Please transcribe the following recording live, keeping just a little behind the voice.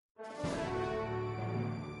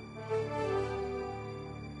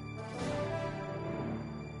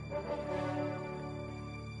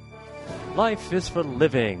Life is for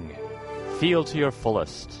living. Feel to your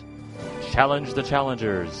fullest. Challenge the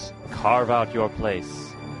challengers. Carve out your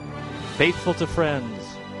place. Faithful to friends.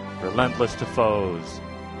 Relentless to foes.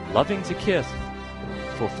 Loving to kiss.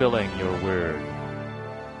 Fulfilling your word.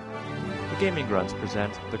 The Gaming Grunts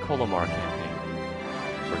present the Colymar campaign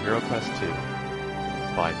for HeroQuest 2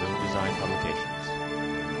 by Moon Design Publications.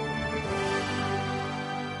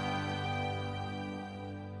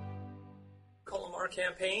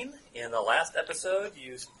 Campaign. In the last episode,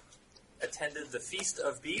 you attended the Feast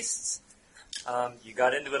of Beasts. You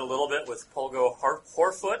got into it a little bit with Polgo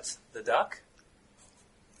Horfoot, the duck.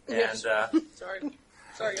 And yes. Sorry,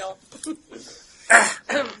 y'all.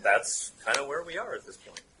 That's kind of where we are at this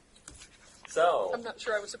point. So I'm not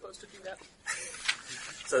sure I was supposed to do that.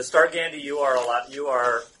 So Stargandy, you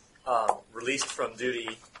are released from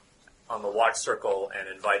duty on the Watch Circle and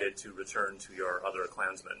invited to return to your other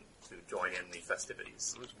clansmen to join in the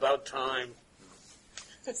festivities. It's about time.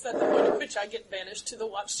 Is that the point at which I get banished to the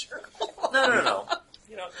Watch Circle? No.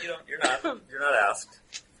 You're not asked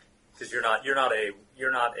because you're not an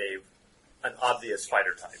obvious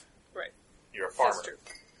fighter type. Right. You're a farmer. That's true.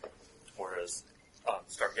 Whereas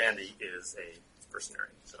Stargandy is a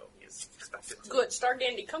mercenary, so he is expected to. Good.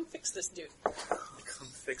 Stargandy, come fix this dude. Come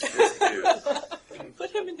fix this dude.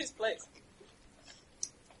 Put him in his place.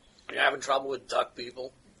 Are you having trouble with duck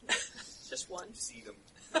people? Just one. See them.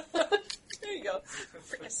 There you go.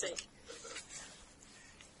 For goodness sake.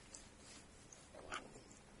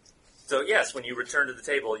 So yes, when you return to the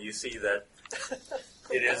table, you see that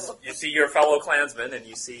it is. You see your fellow clansmen, and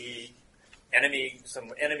you see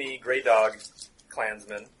some enemy Grey Dog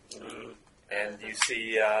clansmen, and you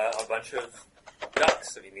see a bunch of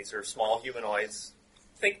ducks. I mean, these are small humanoids.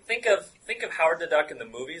 Think of Howard the Duck in the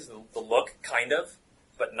movies. The look, kind of,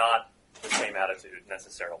 but not the same attitude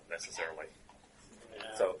necessarily.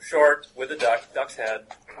 Yeah. So short with a duck's head,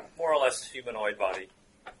 more or less humanoid body.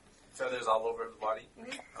 Feathers all over his body.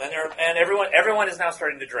 Mm-hmm. And everyone is now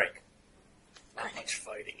starting to drink. Not much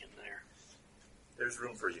fighting in there. There's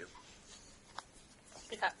room for you.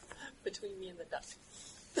 Yeah, between me and the duck.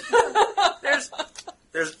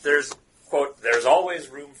 There's quote. There's always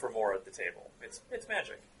room for more at the table. It's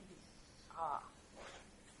magic. Ah.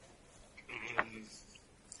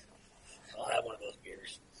 I'll have one of those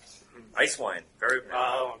beers. Ice wine, very.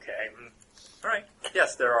 Oh, okay. All right.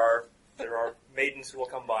 Yes, there are maidens who will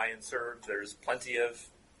come by and serve. There's plenty of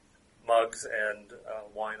mugs and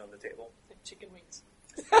wine on the table. And chicken wings.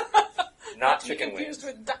 Not chicken confused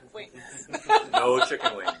wings. with duck wings. No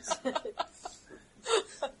chicken wings.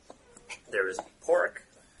 There is pork.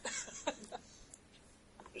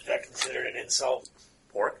 Is that considered an insult?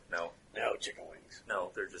 Pork? No. No chicken wings. No,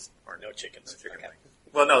 there just aren't No chickens. chicken Okay. wings.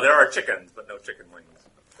 Well, no, there are chickens, but no chicken wings.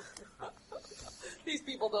 These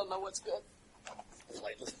people don't know what's good.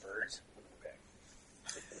 Flightless birds. Okay.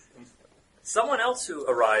 Someone else who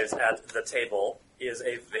arrives at the table is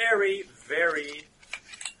a very, very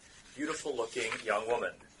beautiful-looking young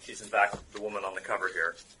woman. She's, in fact, the woman on the cover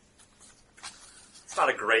here. It's not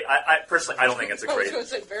a great... I personally, I don't think it's a I great... was going to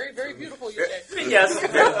say, very, very beautiful, you say. Yes,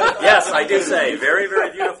 I do say. Very,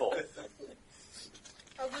 very beautiful.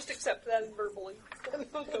 I'll just accept that verbally.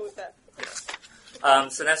 I'll go with that.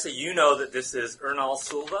 Sinessa, you know that this is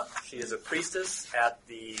Ernalda. She is a priestess at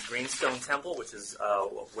the Greenstone Temple, which is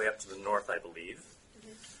way up to the north, I believe.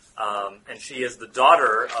 Mm-hmm. And she is the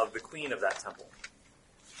daughter of the queen of that temple.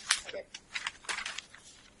 Okay.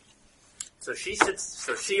 So she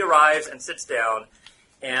arrives and sits down,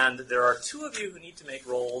 and there are two of you who need to make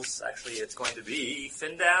rolls. Actually, it's going to be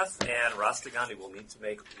Findath and Rastagandi will need to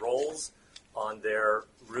make rolls on their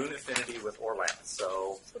rune affinity with Orlanth.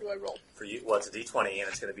 So what do I roll? For you, well, it's a D20, and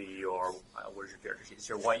it's going to be your. Where's your character sheet? It's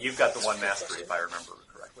your one. You've got the one mastery, if I remember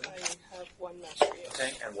correctly. I have one mastery.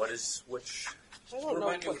 Okay, and which? I don't know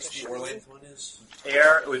Remind me what which the the Orlanth one is.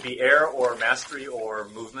 Air. It would be air or mastery or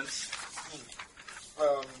movement.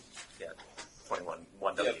 Yeah, 21.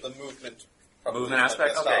 One W. Yeah, the movement. Movement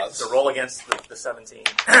aspect. Okay, odds. so roll against the 17.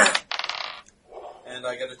 And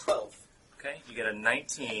I get a 12. Okay, you get a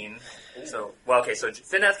 19. So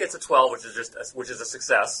Finnath gets a 12, which is a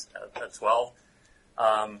success at 12.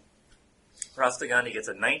 Rastagandi gets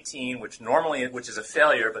a 19, which is a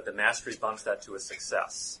failure, but the mastery bumps that to a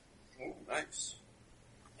success. Ooh, nice.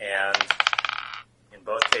 And in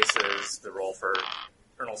both cases, the roll for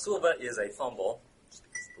Ernalda is a fumble, just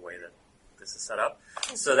because of the way that this is set up.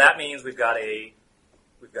 So that means we've got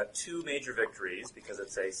two major victories because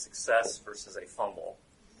it's a success versus a fumble.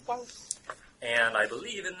 Wow. And I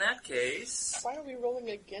believe in that case... Why are we rolling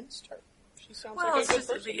against her? She sounds Well, like it's a good just,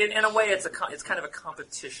 person. in a way, it's kind of a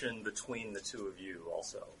competition between the two of you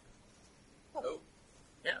also. Oh.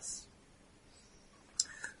 Yes.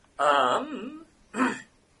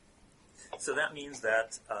 So that means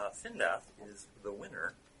that Findath is the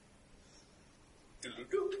winner.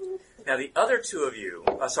 Now the other two of you,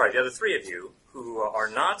 the other three of you, who are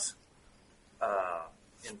not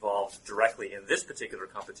involved directly in this particular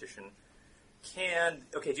competition,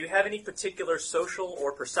 do you have any particular social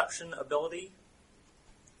or perception ability?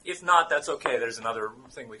 If not, that's okay. There's another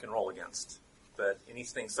thing we can roll against. But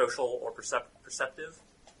anything social or perceptive?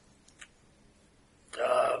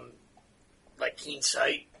 Like keen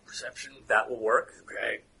sight, perception. That will work.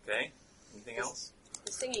 Okay. Okay. Anything else?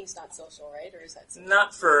 The singing's not social, right? Or is that social?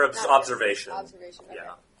 Not for Not observation. Observation, okay.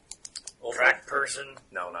 Yeah. Track person.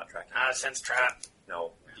 No, not tracking. Sense trap.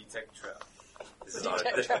 No. Detect trap.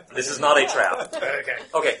 This is not a trap. Okay.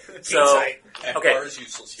 Okay. Keen So sight. Okay. FR is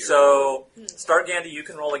useless here. So, Start Gandhi, you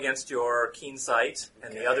can roll against your keen sight,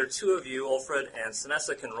 and the other two of you, Ulfred and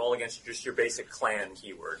Sinessa, can roll against just your basic clan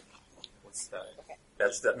keyword. What's that?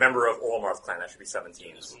 That's the member of Ormarth clan. That should be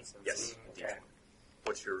 17. Yes. Okay.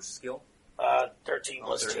 What's your skill? 13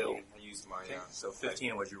 plus 2. I used my, So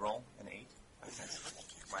 15, what'd you roll? An 8?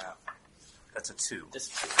 my app. That's a 2.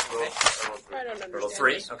 Just I don't understand. Roll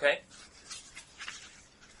 3, this. okay.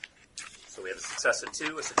 So we have a success at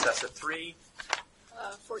 2, a success at 3,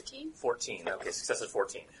 14? 14. Okay, success at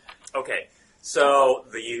 14. Okay, so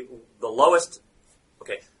the lowest.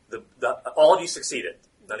 Okay, all of you succeeded.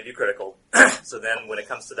 None of you critical. So then, when it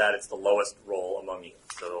comes to that, it's the lowest roll among you.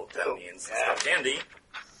 So that means Start Gandhi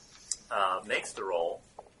makes the roll.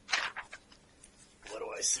 what do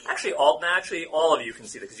I see? Actually, all of you can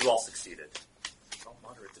see that because you all succeeded. Oh,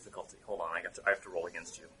 moderate difficulty. Hold on, I have to roll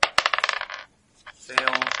against you.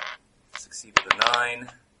 Fail. Succeed with a 9.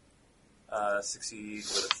 Succeed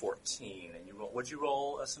with a 14. And you roll. What'd you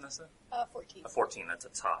roll, Sinessa? 14. A 14. That's a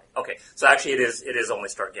tie. Okay, so actually, it is only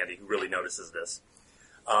Start Gandhi who really notices this.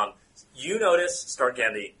 You notice, Start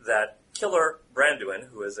Gandhi, that Killer Branduin,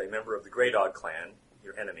 who is a member of the Grey Dog clan,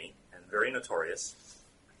 your enemy, and very notorious,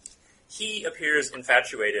 he appears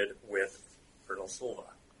infatuated with Ernalda.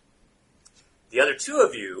 The other two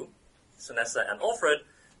of you, Sinessa and Ulfred,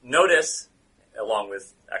 notice, along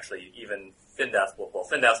with actually even Findath,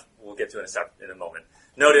 Findath we'll get to in a moment,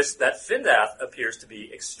 notice that Findath appears to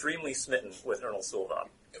be extremely smitten with Ernalda.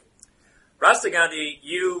 Rastigandhi,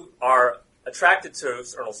 you are attracted to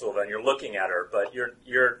Ernalda and you're looking at her, but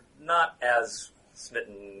you're not as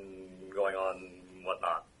smitten going on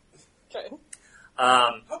whatnot. Okay.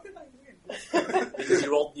 How did I win? Because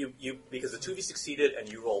you rolled because the two of you succeeded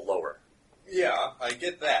and you roll lower. Yeah, I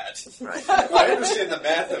get that. Right. I understand the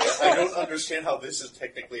math of it. I don't understand how this is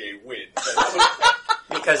technically a win.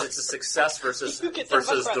 Because it's a success versus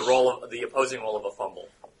the opposing roll of a fumble.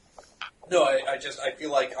 No, I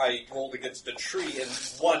feel like I rolled against a tree and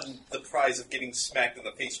won the prize of getting smacked in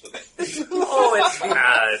the face with it.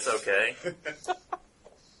 It's okay.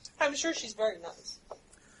 I'm sure she's very nice.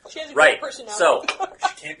 She has a Right. great personality. So,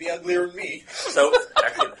 She can't be uglier than me.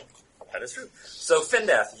 actually, that is true. So,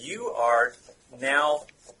 Findath, you are now,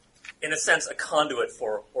 in a sense, a conduit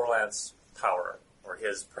for Orlanth's power, or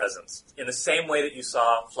his presence. In the same way that you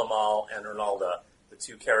saw Flamal and Ernalda, the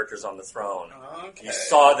two characters on the throne. Okay. You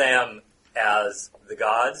saw them as the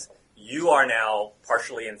gods. You are now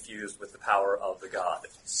partially infused with the power of the god.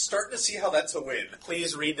 Starting to see how that's a win.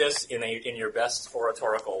 Please read this in your best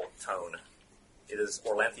oratorical tone. It is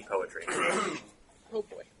Orlanthi poetry, Oh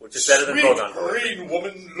boy. which is better than Sweet Bogon poetry. green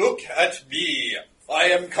woman, look at me. I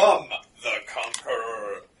am come, the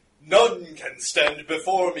conqueror. None can stand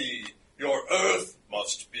before me. Your earth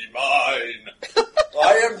must be mine.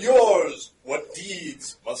 I am yours. What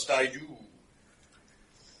deeds must I do?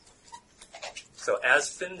 So as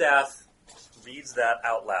Findath says that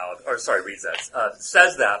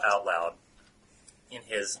out loud in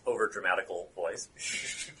his over-dramatical voice,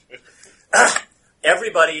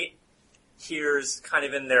 everybody hears kind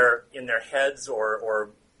of in their heads or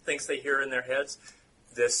thinks they hear in their heads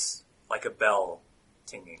this like a bell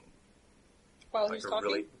tinging. While Like he's a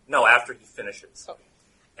talking? no, after he finishes. Oh.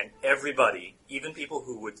 And everybody, even people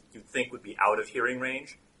who you'd think would be out of hearing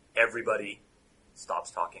range, everybody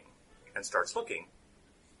stops talking and starts looking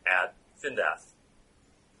at Findath.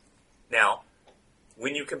 Now,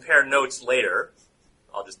 when you compare notes later,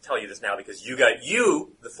 I'll just tell you this now because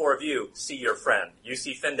the four of you, see your friend. You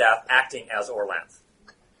see Findath acting as Orlanth.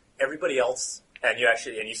 Everybody else, and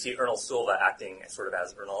you see Ernalda acting sort of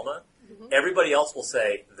as Ernalda. Mm-hmm. Everybody else will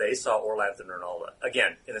say they saw Orlanth and Ernalda.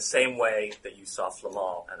 Again, in the same way that you saw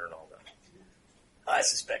Flamal and Ernalda. I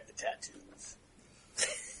suspect the tattoos.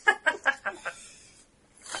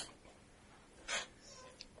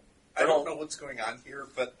 I don't know what's going on here,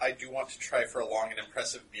 but I do want to try for a long and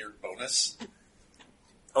impressive beard bonus.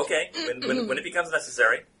 Okay, when it becomes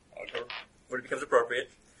necessary, Okay. when it becomes appropriate.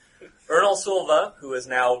 Ernal Silva, who is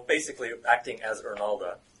now basically acting as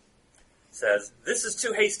Ernalda, says, "This is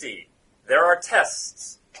too hasty. There are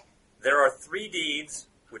tests. There are 3 deeds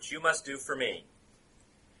which you must do for me."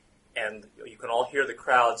 And you can all hear the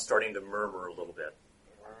crowd starting to murmur a little bit.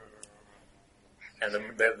 And the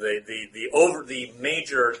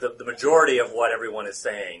majority of what everyone is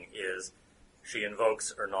saying is she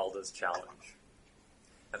invokes Ernalda's challenge.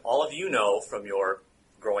 And all of you know from your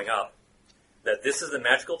growing up that this is the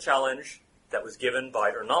magical challenge that was given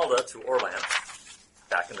by Ernalda to Orlanth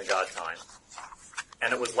back in the god time.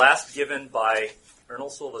 And it was last given by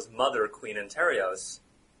Ernal Silva's mother, Queen Interios,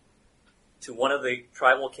 to one of the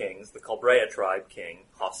tribal kings, the Culbrea tribe king,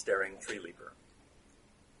 Hofstaring Treeleaper.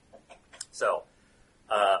 So,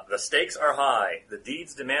 the stakes are high. The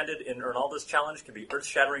deeds demanded in Ernalda's challenge can be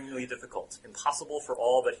earth-shatteringly difficult, impossible for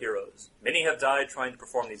all but heroes. Many have died trying to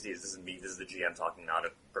perform these deeds. This is me, this is the GM talking, not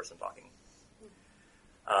a person talking.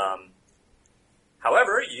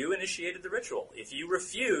 However, you initiated the ritual. If you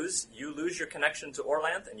refuse, you lose your connection to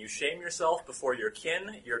Orlanth, and you shame yourself before your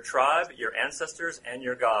kin, your tribe, your ancestors, and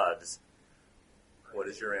your gods. What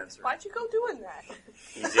is your answer? Why'd you go doing that?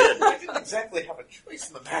 He did. I didn't exactly have a choice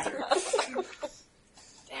in the matter.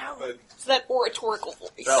 Damn. But It's that oratorical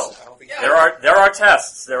voice. So, I don't think there are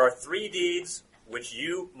tests. There are 3 deeds which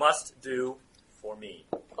you must do for me.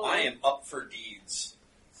 I am up for deeds.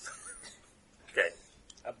 Okay.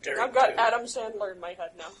 I've got Adam Sandler in my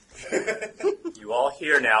head now. You all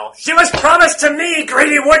hear now, "She was promised to me,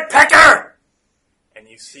 greedy woodpecker!" And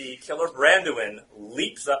you see Killer Branduin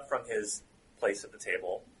leaps up from his place at the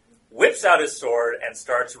table, whips out his sword, and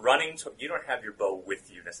starts running to... You don't have your bow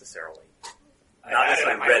with you, necessarily. Not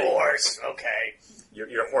necessarily my ready. horse. Okay.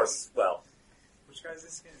 Your horse, well, Which guy is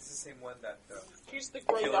this again? It's the same one that... He's the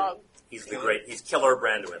gray Killer? dog. he's Killer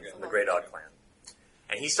Branduin from the Grey Dog clan.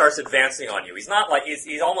 And he starts advancing on you. He's not like...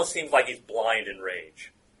 He almost seems like he's blind in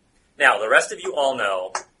rage. Now, the rest of you all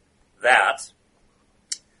know that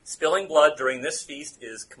spilling blood during this feast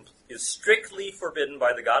is strictly forbidden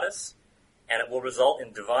by the goddess, and it will result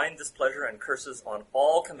in divine displeasure and curses on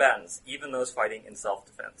all combatants, even those fighting in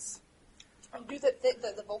self-defense. You do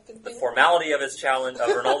the Vulcan The thing? formality of his challenge, of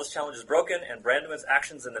Ronaldo's challenge, is broken, and Branduin's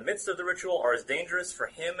actions in the midst of the ritual are as dangerous for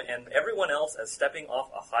him and everyone else as stepping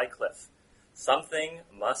off a high cliff. Something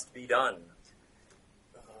must be done.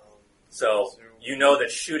 So you know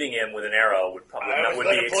that shooting him with an arrow would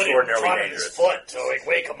be extraordinarily dangerous. His foot to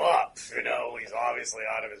wake him up. You know, he's obviously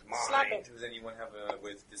out of his Slap mind. him. Does anyone have a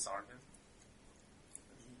way to disarm him?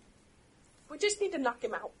 We just need to knock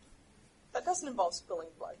him out. That doesn't involve spilling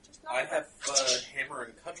blood. Just knock I him have out. hammer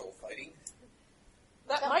and cudgel fighting.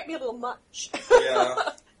 That might be a little much. Yeah.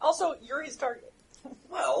 Also, you're his target.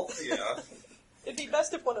 Well, yeah. It'd be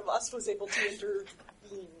best if one of us was able to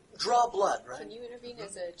intervene. Draw blood, right? Can you intervene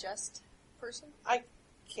as a just person?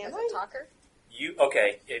 Can As I? a talker?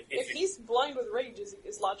 If he's blind with rage,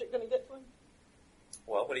 is logic going to get to him?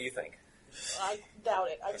 Well, what do you think? I doubt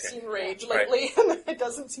it. I've Okay. seen rage Right. lately, and it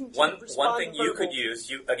doesn't seem to One respond thing to you verbal. could use,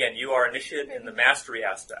 you are initiated in the mastery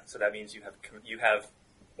aspect, so that means you have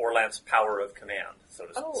Orlanth's power of command, so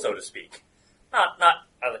to speak. Not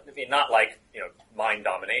like mind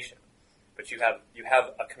domination, but you have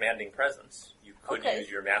a commanding presence. You could Okay. use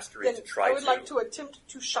your mastery Then to try I would like to attempt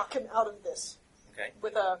to shock him out of this. Okay.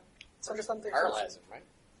 With something. Paralyze him, right?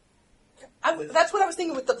 That's what I was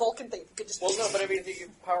thinking with the Vulcan thing. You could just Well, no, but I mean,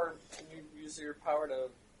 can you use your power to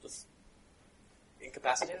just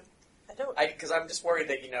incapacitate him? I don't. Because I'm just worried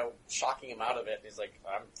that, shocking him out of it, he's like,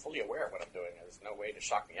 I'm fully aware of what I'm doing. There's no way to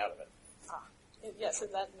shock me out of it. Yes, in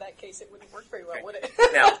that case, it wouldn't work very well, Okay. would it?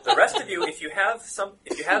 Now, the rest of you, if you have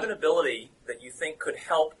an ability that you think could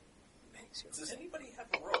help Does anybody have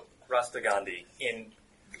a rope? Rastagandhi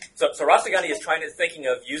So Rastagandhi is thinking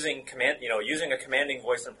of using a commanding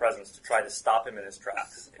voice and presence to try to stop him in his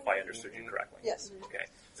tracks, if I understood you correctly. Yes. Okay.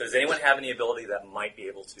 So does anyone have any ability that might be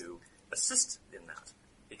able to assist in that?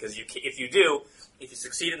 Because if you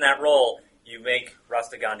succeed in that role, you make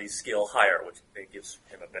Rastagandhi's skill higher, which gives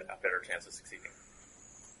him a better chance of succeeding.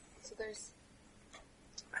 So there's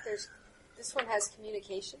this one has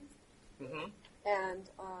communication, Mm-hmm. and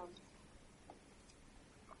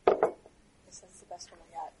I guess that's the best one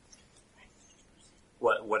I got.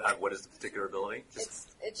 What is the particular ability?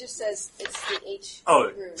 It just says it's the H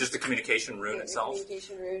rune. Just the communication rune The itself?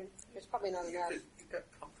 communication rune. There's probably not enough. You got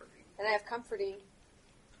comforting. And I have comforting.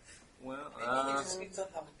 Well, Maybe you just need to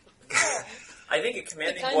have I think a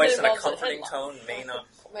commanding It kinda voice and a involves a comforting headlock. tone may not.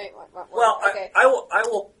 Wait, Well, okay. I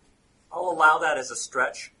will I'll allow that as a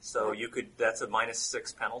stretch. So you could. That's a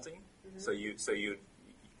 -6 penalty. Mm-hmm. So you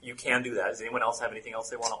can do that. Does anyone else have anything else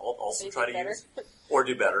they want to also They try do to better? use or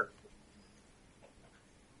do better?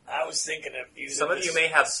 I was thinking of using Some of you may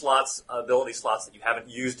have slots, ability slots that you haven't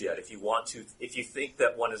used yet. If you want to, if you think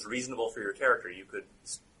that one is reasonable for your character, you could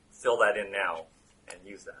fill that in now and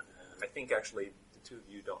use that. I think actually the 2 of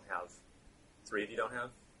you don't have. 3 of you don't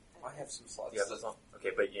have. I have some slots. You have some?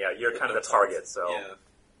 Okay, but yeah, you're kind of the target. So Yeah.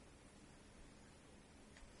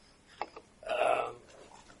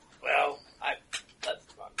 Well,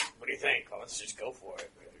 what do you think? Well, let's just go for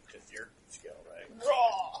it. It's your skill, right?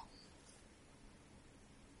 Raw.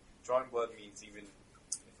 Drawing blood means even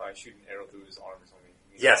if I shoot an arrow through his arm or something.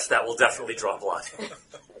 yes, that will definitely draw blood.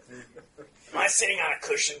 Am I sitting on a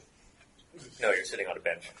cushion? No, you're sitting on a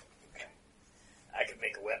bench. I could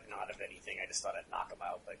make a weapon out of anything. I just thought I'd knock him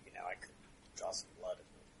out, but I could draw some blood.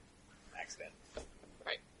 Accident.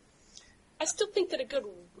 I still think that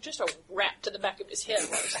just a rap to the back of his head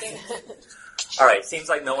while he's standing. All right, seems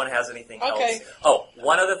like no one has anything Okay. else. Oh,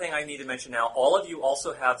 one other thing I need to mention now. All of you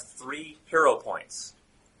also have 3 hero points.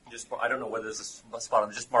 I don't know whether there's a spot.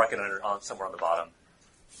 I'm just marking it somewhere on the bottom.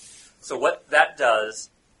 So what that does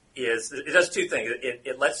is it does 2 things.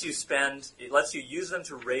 It lets you use them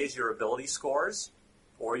to raise your ability scores,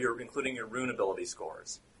 or including your rune ability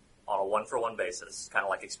scores, on a 1-for-1 basis, kind of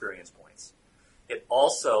like experience points. It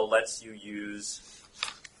also lets you use,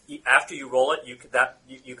 after you roll it, you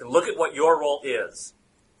can look at what your roll is: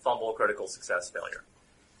 fumble, critical, success, failure.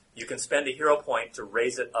 You can spend a hero point to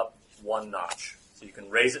raise it up 1 notch. So you can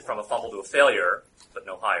raise it from a fumble to a failure, but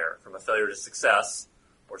no higher. From a failure to success,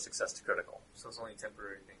 or success to critical. So it's only a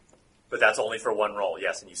temporary thing. But that's only for 1 roll,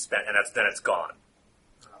 yes, and then it's gone.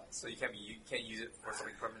 So you can't use it for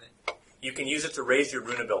something permanent. You can use it to raise your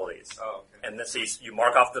rune abilities. Oh, okay. And then, so you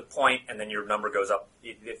mark off the point, and then your number goes up.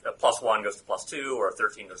 If a +1 goes to +2, or a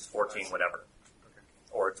 13 goes to 14, whatever. Okay.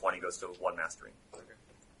 Or a 20 goes to 1 mastery. Okay.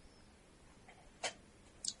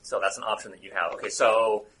 So that's an option that you have. Okay,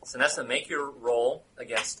 so Sinessa, make your roll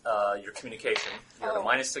against your communication. You have a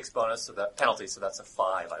 -6 bonus, so that penalty, so that's a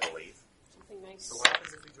 5, I believe. Something nice. So what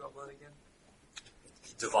happens if we draw blood again?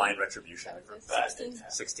 Divine Retribution. That was it. 16.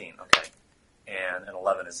 16, okay. And an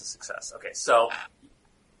 11 is a success. Okay, so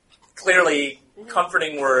clearly,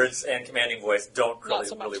 comforting words and commanding voice don't Not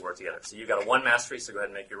so much. really work together. So you got a 1 mastery, so go ahead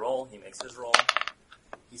and make your roll. He makes his roll.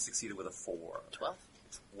 He succeeded with a 4. 12.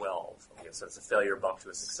 12. Okay, so it's a failure bump to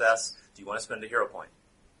a success. Do you want to spend a hero point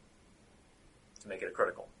to make it a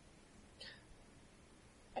critical?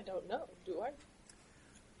 I don't know. Do I?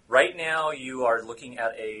 Right now, you are looking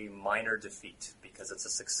at a minor defeat because it's a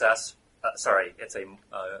success. It's a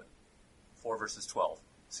 4 versus 12.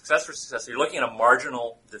 Success for success. So you're looking at a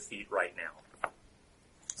marginal defeat right now.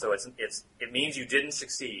 So it means you didn't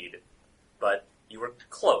succeed, but you were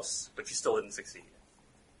close, but you still didn't succeed.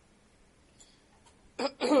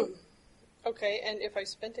 Okay, and if I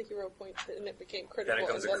spent a hero point, then it became critical. Then it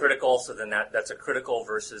becomes and a critical, so then that's a critical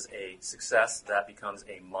versus a success. That becomes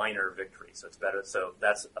a minor victory. So it's better. So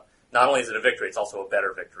that's not only is it a victory, it's also a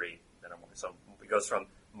better victory than a minor. So it goes from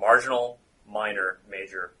marginal, minor,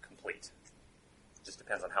 major, complete. It just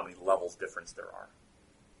depends on how many levels difference there are.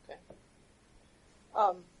 Okay.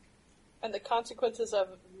 And the consequences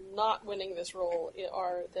of not winning this roll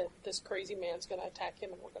are that this crazy man's going to attack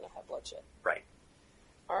him and we're going to have bloodshed. Right.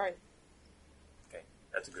 All right. Okay,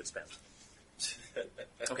 that's a good spend.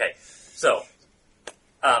 Okay, so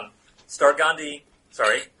Rastagandhi,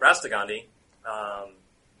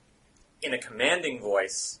 in a commanding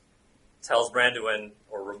voice, tells Branduin,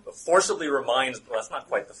 or forcibly reminds, well, that's not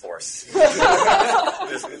quite the Force.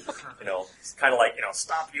 Just, it's kind of like,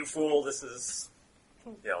 stop, you fool, this is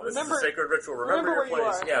a sacred ritual, remember your where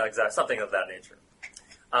you place. are. Yeah, exactly, something of that nature.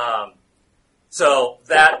 So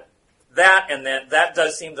that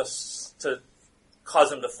does seem to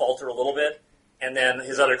cause him to falter a little bit, and then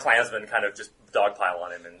his other clansmen kind of just dogpile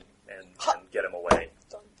on him and get him away.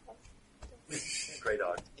 Grey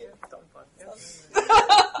dog. Yeah, dogpile. Yeah.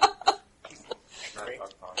 Grey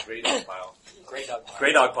dog pile.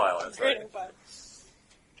 Grey dog pile, that's right. Great empire.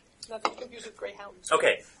 Not to be confused with greyhounds.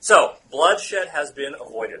 Okay, so bloodshed has been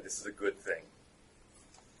avoided. This is a good thing.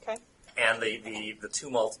 Okay. And the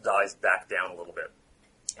tumult dies back down a little bit.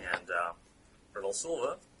 And Ernal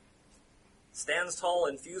Silva stands tall,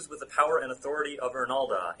 infused with the power and authority of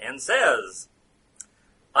Ernalda, and says,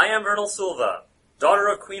 I am Ernal Silva, daughter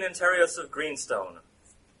of Queen Antarius of Greenstone.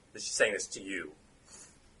 She's saying this to you,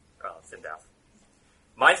 Findaf.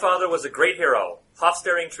 My father was a great hero,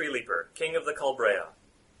 hop-staring tree leaper, king of the Culbrea.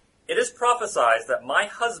 It is prophesied that my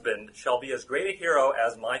husband shall be as great a hero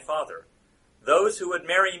as my father, Those who would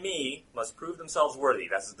marry me must prove themselves worthy.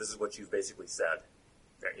 This is what you've basically said.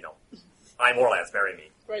 There, I'm Orlance, marry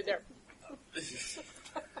me. Right there.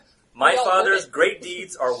 My father's great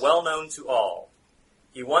deeds are well known to all.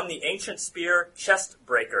 He won the ancient spear chest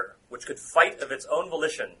breaker, which could fight of its own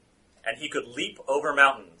volition, and he could leap over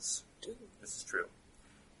mountains. This is true.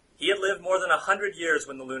 He had lived more than 100 years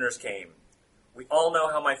when the Lunars came. We all know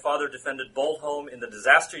how my father defended Boldholm in the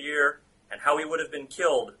disaster year, and how he would have been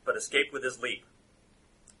killed, but escaped with his leap.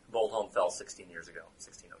 Boldholm fell 16 years ago,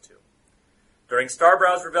 1602. During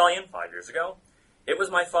Starbrow's rebellion, 5 years ago, it was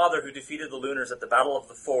my father who defeated the Lunars at the Battle of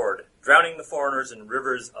the Ford, drowning the foreigners in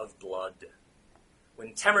rivers of blood.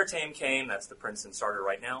 When Temertame came, that's the prince in Sarder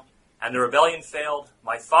right now, and the rebellion failed,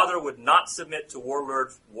 my father would not submit to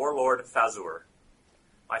warlord Fazur.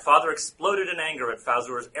 My father exploded in anger at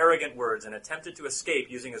Fazur's arrogant words and attempted to escape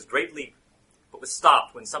using his great leap, but was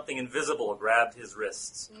stopped when something invisible grabbed his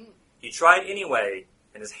wrists. He tried anyway,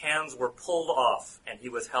 and his hands were pulled off, and he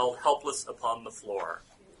was held helpless upon the floor.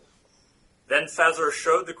 Then Fazur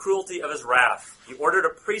showed the cruelty of his wrath. He ordered a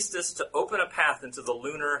priestess to open a path into the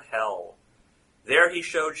lunar hell. There he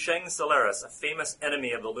showed Sheng Solaris, a famous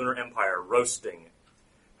enemy of the Lunar Empire, roasting.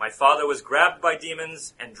 My father was grabbed by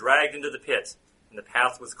demons and dragged into the pit, and the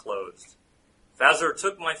path was closed. Fazur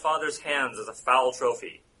took my father's hands as a foul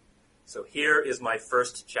trophy. So here is my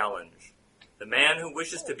first challenge. The man who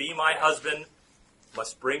wishes to be my husband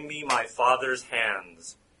must bring me my father's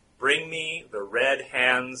hands. Bring me the red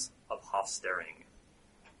hands of Hofstering.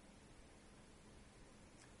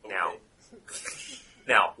 Okay.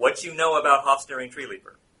 Now, what you know about Hofstering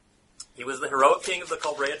Treeleaper? He was the heroic king of the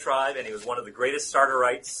Culdrea tribe, and he was one of the greatest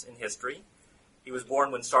Sarterites in history. He was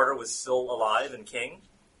born when Sarder was still alive and king,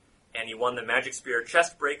 and he won the Magic Spear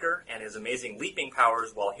Chestbreaker and his amazing leaping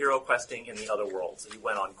powers while hero questing in the other worlds. So he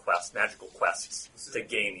went on magical quests to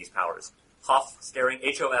gain these powers. Hofstering,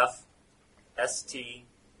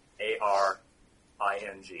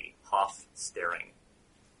 Hofstaring, Hofstering.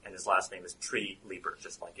 And his last name is Tree Leaper,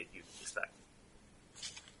 just like you'd expect.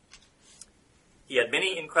 He had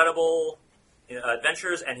many incredible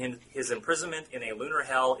adventures, and his imprisonment in a lunar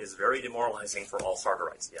hell is very demoralizing for all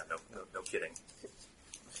Sarterites. Yeah, no kidding.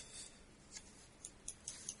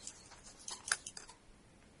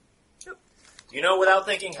 You know without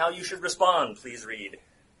thinking how you should respond. Please read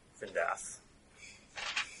Findath.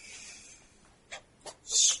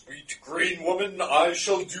 Sweet green woman, I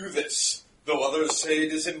shall do this. Though others say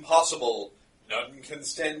it is impossible, none can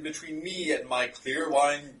stand between me and my clear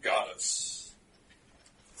wine goddess.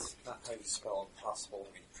 It's not how you spell impossible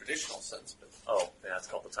in the traditional sense, but... Oh, yeah, that's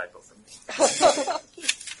called the typo for me.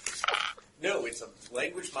 No, it's a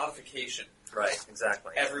language modification. Right,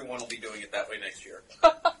 exactly. Everyone will be doing it that way next year.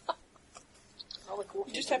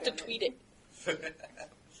 You just have to tweet it.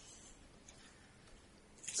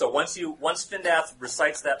 So once Findath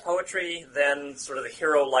recites that poetry, then sort of the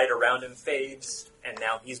hero light around him fades, and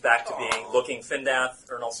now he's back to being looking Findath.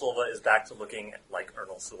 Ernal Silva is back to looking like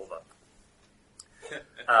Ernal Silva.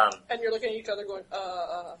 And you're looking at each other going,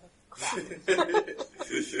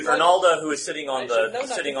 Ernalda, who is sitting on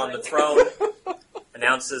the throne,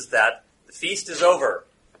 announces that the feast is over.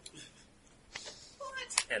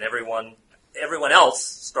 What? And everyone else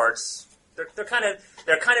starts. They're kind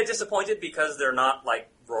of disappointed because they're not like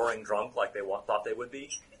roaring drunk like they thought they would be,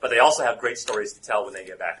 but they also have great stories to tell when they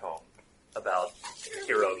get back home about a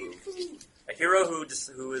hero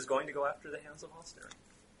who is going to go after the hands of Hofstering.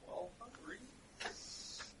 Well, hungry.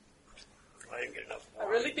 I didn't get enough I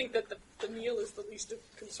wine. really think that the meal is the least of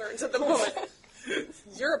concerns at the moment.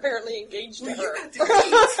 You're apparently engaged to her.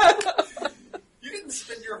 You didn't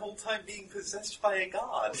spend your whole time being possessed by a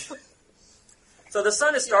god. So the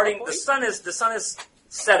sun is starting. The sun is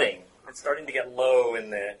setting. It's starting to get low in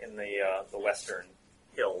the western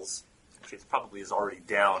hills. Actually, it probably is already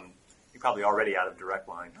down. You're probably already out of direct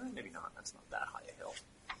line. Maybe not. That's not that high a hill.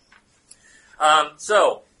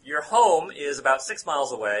 So your home is about 6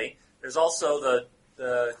 miles away. There's also the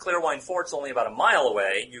Clearwine Fort's only about a mile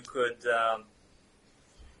away. You could.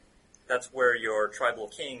 That's where your tribal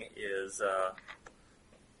king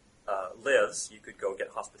lives. You could go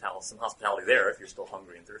get some hospitality there if you're still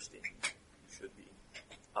hungry and thirsty. You should be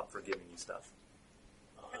up for giving you stuff.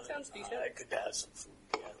 That sounds decent. I could have some food,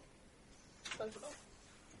 yeah. Sounds good.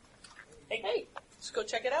 Hey, just go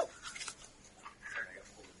check it out.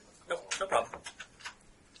 No problem.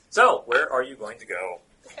 So, where are you going to go?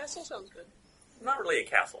 The castle sounds good. Not really a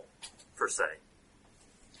castle, per se.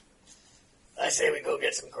 I say we go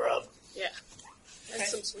get some grub. Yeah. And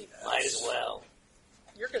some sweet. Might as well.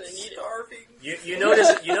 You're going to need it. You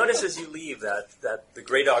notice as you leave that the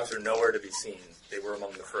Grey Dogs are nowhere to be seen. They were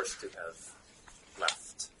among the first to have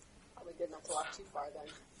walk too far then.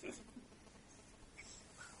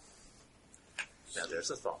 Now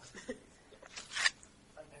there's a thought. I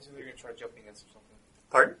imagine they're going to try jumping us or something.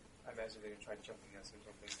 Pardon? I imagine they're going to try jumping us or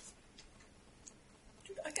something.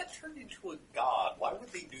 Dude, I got turned into a god. Why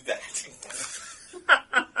would they do that?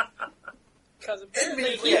 Because apparently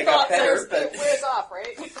Admittedly, he I got thought better, there's- but It wears off,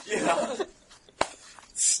 right? yeah.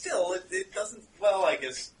 Still, it doesn't. Well, I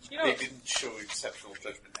guess You know- they didn't show exceptional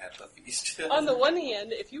judgment at the feast. on the one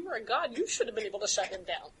hand, if you were a god, you should have been able to shut him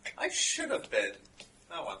down. I should have been.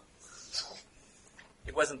 Oh well.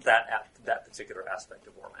 It wasn't that particular aspect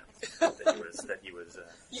of Warland that he was.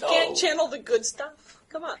 You No. can't channel the good stuff.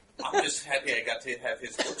 Come on. I'm just happy I got to have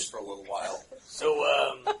his books for a little while. So,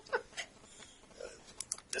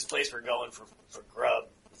 this place we're going for grub,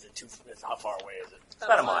 is it how far away is it?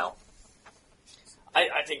 About a mile.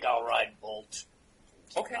 I think I'll ride Bolt.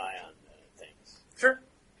 Keep Okay. an eye on things. Sure.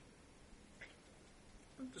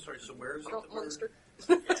 Sorry, so where is it? Grump that we're- monster.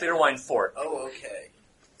 Clearwine Fort. Oh, okay.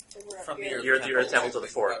 And we're up From here. your You're a temple to the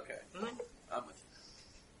fort. Okay. Mhm. I'm with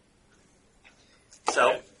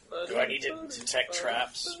So, Do I need to detect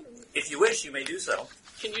traps? if you wish, you may do so.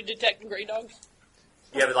 Can you detect gray dogs?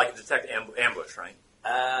 You have it like detect ambush, right?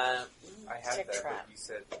 I had Detect that, trap. but you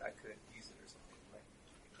said I couldn't use it or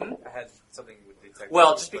something, right? I had something with detect.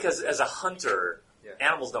 Well, just because as a hunter, Yeah.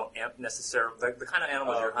 animals don't necessarily the kind of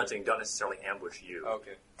animals you're okay. hunting don't necessarily ambush you.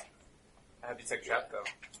 Okay. I have detect trap though.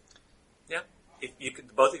 Yeah. If you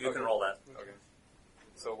could, both of you can Okay. roll that. Okay.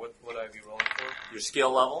 So what would I be rolling for? Your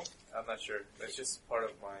skill level, I'm not sure. That's just part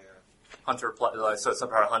of my. hunter. So it's a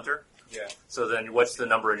part of hunter. Yeah. So then, what's the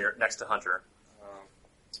number in your next to hunter?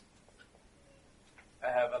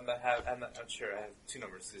 I'm not sure. I have two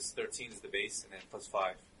numbers. It's 13 is the base, and then plus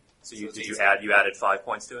 5. So So did it's you 18. added 5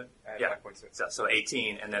 points to it? I have Yeah. 5 points. To it. So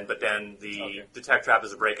 18, and then the Okay. detect trap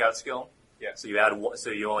is a breakout skill. Yeah. So you add so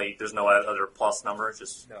you only there's no other plus number. It's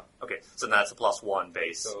just No. okay. So then that's a +1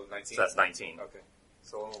 base. So 19. So that's 19. Okay.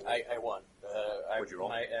 So I won. What'd you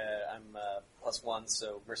roll? I'm +1,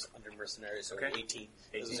 so under mercenaries, so Okay. 18.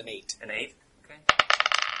 This is an 8. An 8. Okay.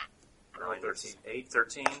 I rolled 9 versus 13. 8,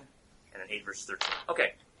 13, and an 8 versus 13.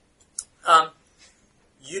 Okay.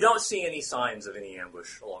 You don't see any signs of any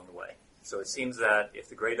ambush along the way. So it seems that if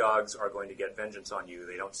the Grey Dogs are going to get vengeance on you,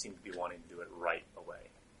 they don't seem to be wanting to do it right away.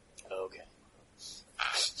 Okay.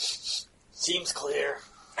 Seems clear.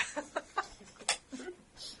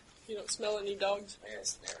 You don't smell any dogs?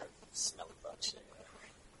 Yes, they're a smelly bunch.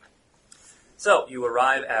 So you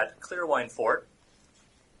arrive at Clearwine Fort,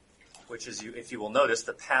 which is, if you will notice,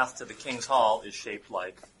 the path to the King's Hall is shaped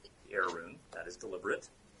like the air rune. That is deliberate.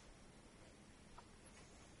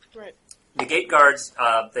 Right. The gate guards,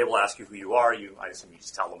 they will ask you who you are. I assume you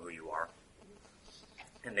just tell them who you are.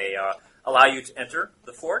 And they allow you to enter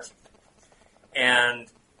the fort. And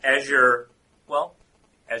as you're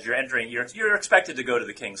entering, you're expected to go to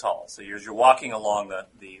the King's Hall. So as you're walking along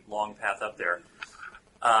the long path up there,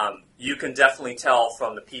 you can definitely tell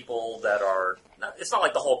from the people that are, it's not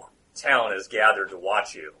like the whole town is gathered to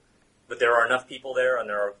watch you, but there are enough people there, and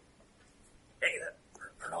there are, hey,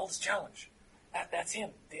 Ernalda's challenge. That's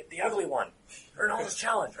him, the ugly one. Ernalda's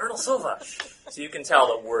challenge, Ernal Silva. So you can tell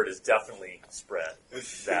that word is definitely spread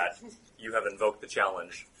that you have invoked the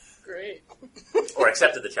challenge, Great. or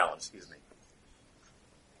accepted the challenge, excuse me.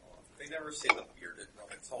 They never say the bearded one.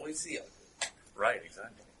 It's always the other. Right,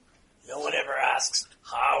 exactly. No one ever asks,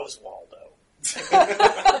 how's Waldo?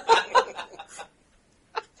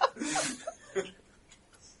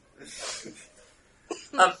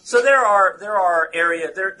 So there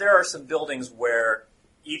are some buildings where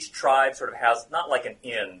each tribe sort of has, not like an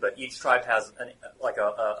inn, but each tribe has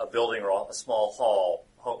a building or a small hall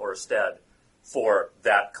or a stead for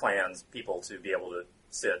that clan's people to be able to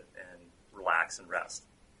sit and relax and rest.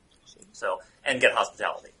 So, and get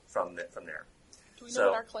hospitality from there. Do we know So-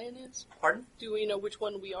 what our clan is? Pardon? Do we know which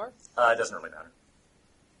one we are? It doesn't really matter.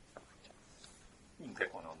 You can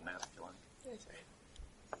pick one on the map if you want.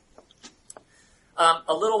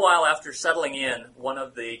 A little while after settling in, one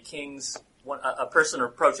of the king's, a person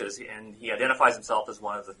approaches, and he identifies himself as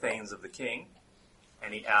one of the thanes of the king,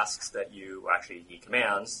 and he asks that he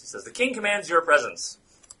commands, he says, "The king commands your presence."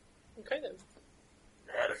 Okay then.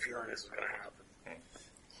 I had a feeling this was going to happen.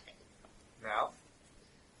 now.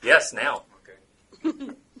 Yes, now.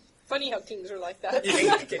 Okay. Funny how kings are like that.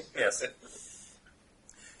 Yes.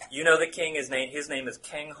 You know the king, his name is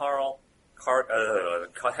Kangharl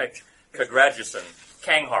Kagrajuson.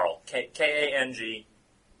 Kangharl.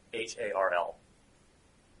 Kangharl.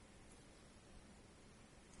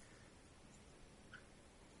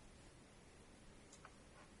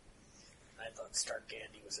 I thought Stark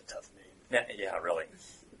Gandhi was a tough name. Yeah, really.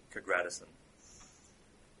 Kagradison.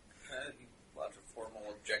 Lodge a formal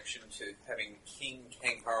objection to having King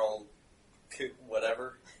Kangharl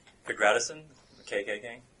whatever. Kagradison, the KK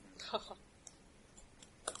King.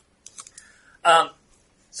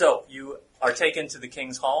 So you are taken to the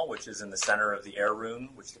King's Hall, which is in the center of the air rune,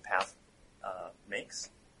 which the path makes.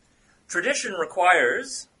 Tradition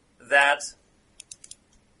requires that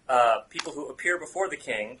people who appear before the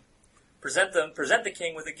king present the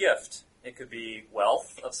king with a gift. It could be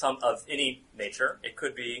wealth of any nature. It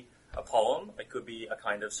could be a poem. It could be a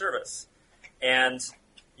kind of service. And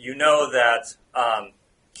you know that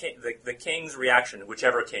the king's reaction,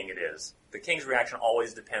 whichever king it is, the king's reaction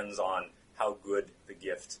always depends on how good the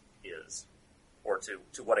gift is, or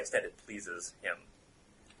to what extent it pleases him.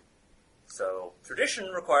 So tradition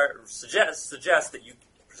suggests that you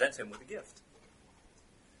present him with a gift.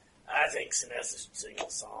 I think Sinessa should sing a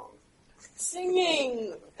song.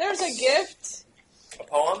 Singing! There's a gift! A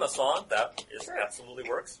poem, a song, that absolutely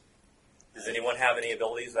works. Does anyone have any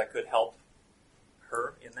abilities that could help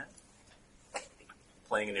her in that?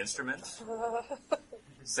 Playing an instrument?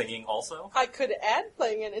 Singing also? I could add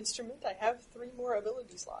playing an instrument. I have 3 more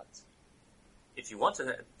ability slots. If you want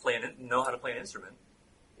to know how to play an instrument.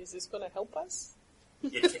 Is this going to help us?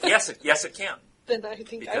 Yes, it can. Then I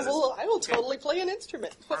think Because I will totally play an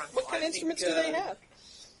instrument. What kind of I instruments think, do they have?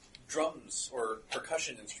 Drums or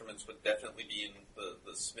percussion instruments would definitely be in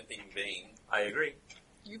the smithing vein. I agree.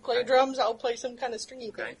 You play drums, I'll play some kind of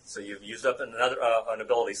stringy thing. Okay, so you've used up another an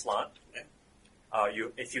ability slot. Okay.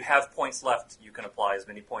 If you have points left, you can apply as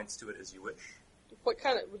many points to it as you wish. What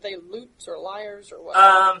kind of, were they lutes or lyres or what?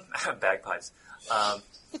 Bagpipes.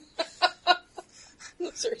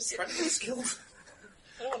 Seriously. Trying to get skilled.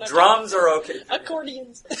 I don't wanna Drums are okay.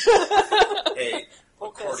 Accordions. Hey,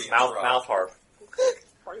 accordion Mouth harp.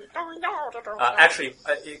 Actually,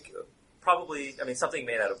 probably, something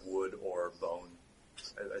made out of wood or bone,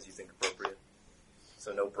 as you think appropriate.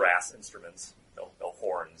 So no brass instruments, no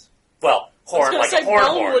horns. Well, horn, I was like going a to say horn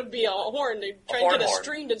bone horn. would be a horn. They try and get a horn.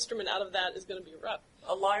 stringed instrument out of that is going to be rough.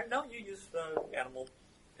 A lyre? No, you use animal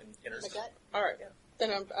inners. My gut. All right,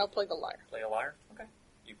 then I'll play the lyre. Play a lyre? Okay.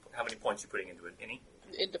 How many points are you putting into it? Any?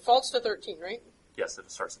 It defaults to 13, right? Yes, it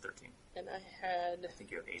starts at 13. And I had, I think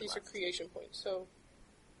you have 8 these left. are creation points, so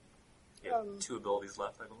You have 2 abilities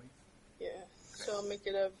left, I believe. yeah. So I'll make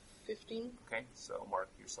it a 15. Okay, so mark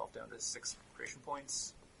yourself down to 6 creation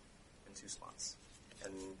points and 2 slots.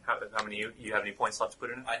 And how many you have any points left to put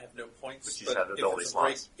in it? I have no points. But you just but have ability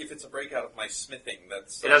slots. If it's a breakout of my smithing,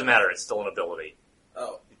 that's... It doesn't matter, it's still an ability.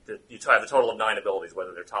 Oh. You have a total of 9 abilities,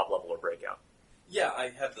 whether they're top level or breakout. Yeah, I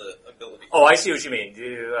have the ability. Oh, I see what you mean.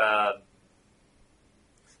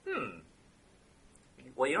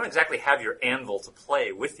 Well, you don't exactly have your anvil to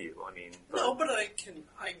play with you. No, but I can...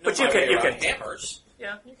 I know But you my can- way you around can- hammers.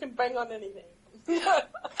 Yeah. You can bang on anything.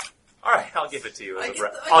 All right, I'll give it to you as I a get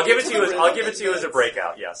break. the- I I'll give get it to the you as I'll rhythm give it to you and as a the-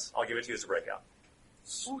 breakout. Yes, I'll give it to you as a breakout.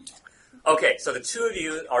 Sweet. Okay, so the 2 of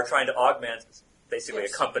you are trying to augment, basically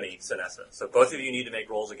Yes. accompany Sinessa. So both of you need to make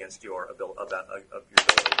rolls against your ability.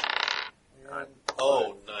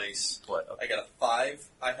 Oh, nice. What? Okay. I got a 5.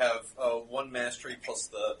 I have 1 mastery plus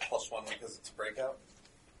the +1 because it's a breakout.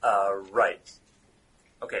 Right.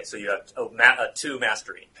 Okay, so you have 2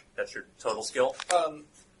 mastery. That's your total skill.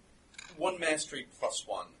 1 mastery plus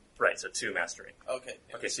 1. Right, so 2 mastery. Okay.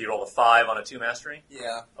 Okay, so you roll a 5 on a 2 mastery.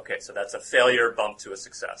 Yeah. Okay, so that's a failure bumped to a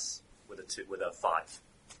success with a 5.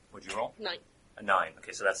 Would you roll? 9. A 9.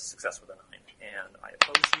 Okay, so that's a success with a 9. And I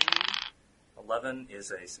oppose you. 11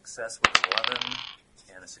 is a success with an 11,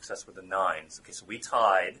 and a success with a 9. Okay, so we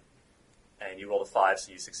tied, and you rolled a 5,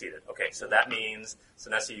 so you succeeded. Okay, so that means,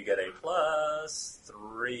 Sinessa, you get a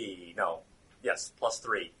 +3. No, yes,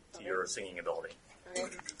 +3 to your singing ability.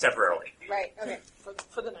 Okay. Temporarily. Right, okay.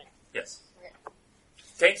 For the night. Yes. Okay.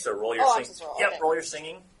 Okay, so roll your Oh, I'm singing. supposed to roll, Yep, okay. roll your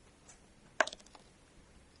singing.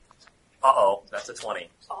 Uh-oh, that's a 20.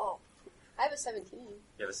 Oh. I have a 17.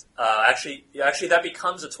 You have actually, that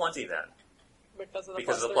becomes a 20 then, Because of the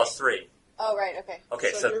because of the plus +3. Oh, right, okay.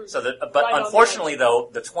 Okay, So but right on unfortunately though,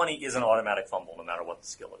 the 20 is an automatic fumble no matter what the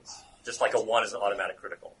skill is. Just like a 1 is an automatic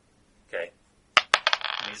critical. Okay?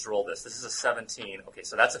 Let me just roll this. This is a 17. Okay,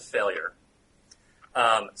 so that's a failure.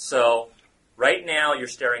 So right now you're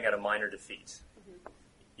staring at a minor defeat.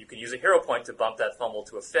 You can use a hero point to bump that fumble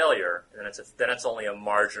to a failure, and then it's only a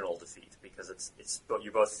marginal defeat because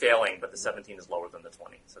you're both failing, but the 17 is lower than the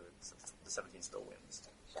 20, so the 17 still wins.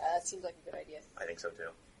 That seems like a good idea. I think so too.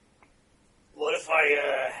 What if I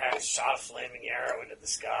had shot a flaming arrow into the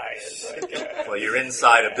sky? Well, you're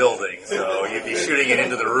inside a building, so you'd be shooting it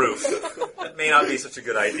into the roof. That may not be such a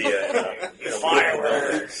good idea.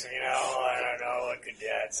 Fireworks, I don't know. I could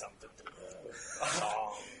add something to the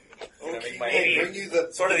song. Gonna make my Okay, bring you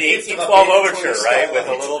the Sort of the gift 1812 a overture, toy right? star. With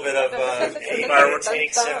a little bit of Hey, fireworks.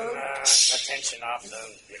 take some attention off the,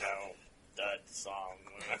 dud song.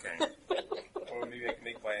 Okay. Or maybe I can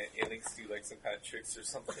make my Alex do like some kind of tricks or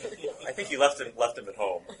something. I think you left him at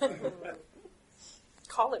home.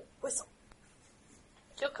 Call him. Whistle.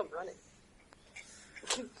 He'll come running.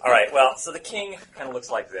 All right. Well, so the king kind of looks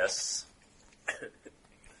like this,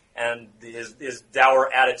 and his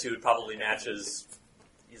dour attitude probably matches.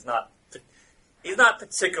 He's not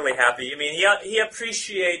particularly happy. I mean, he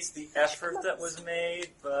appreciates the effort that was made,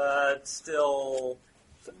 but still,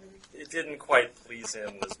 it didn't quite please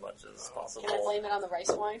him as much as possible. Can I blame it on the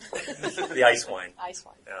rice wine? The ice wine. Ice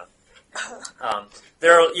wine. Yeah.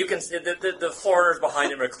 There are, you can see the foreigners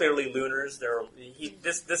behind him are clearly lunars.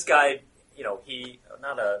 This guy, he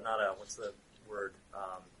not a what's the word?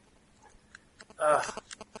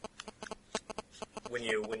 When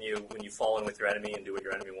you fall in with your enemy and do what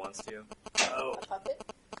your enemy wants to. A puppet?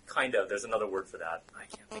 Kind of. There's another word for that. I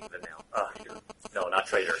can't think of it now. No, not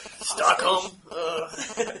traitor. Stockholm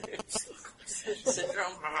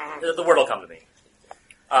Syndrome. The word will come to me.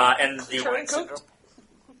 And the Turncoat?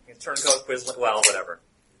 Turncoat, Quisling, well, whatever.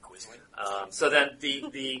 So then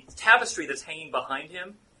the tapestry that's hanging behind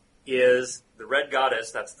him is the red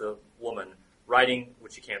goddess, that's the woman, riding,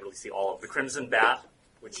 which you can't really see all of, the crimson bat,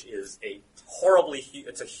 which is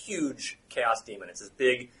it's a huge chaos demon. It's as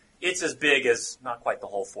big as, not quite the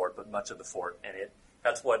whole fort, but much of the fort, and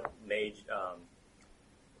that's what made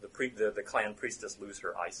the clan priestess lose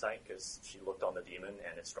her eyesight, because she looked on the demon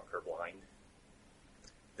and it struck her blind.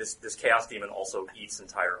 This chaos demon also eats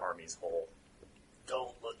entire armies whole.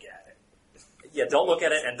 Don't look at it. Yeah, don't look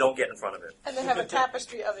at it and don't get in front of it. And they have a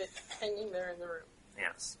tapestry of it hanging there in the room.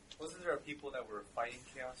 Yes. Wasn't there people that were fighting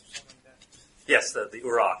chaos or something like that? Yes, the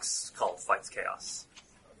Uroks called Fights Chaos.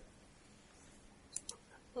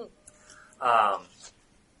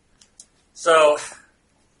 So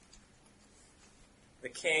the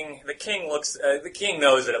king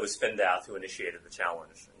knows that it was Findath who initiated the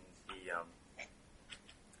challenge, and he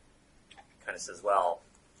kind of says, "Well,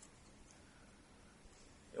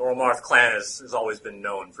 the Ormarth clan has always been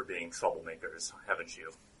known for being troublemakers, haven't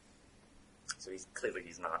you?" So he's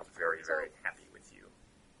not very, very happy with you.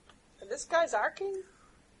 And this guy's our king?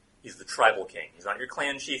 He's the tribal king. He's not your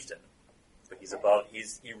clan chieftain, but he's above.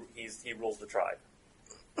 He rules the tribe.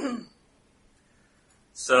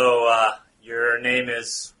 So your name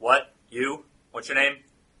is what? You? What's your name?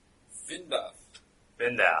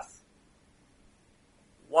 Vindath.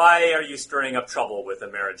 Why are you stirring up trouble with a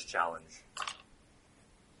marriage challenge?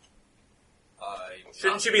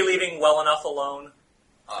 Shouldn't you be leaving well enough alone?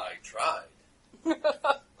 I tried.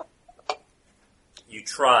 You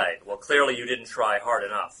tried. Well, clearly you didn't try hard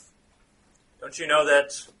enough. Don't you know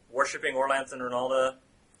that worshipping Orlanth and Ernalda,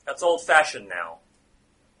 that's old-fashioned now?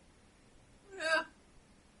 Yeah.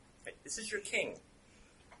 Hey, this is your king.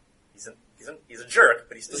 He's a jerk,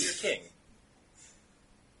 but he's still your king.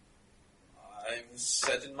 I'm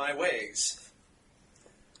set in my ways.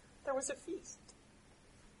 There was a feast.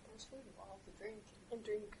 There was food involved, the drink. And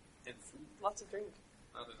drink. And food. Lots of drink.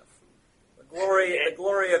 Not enough food. The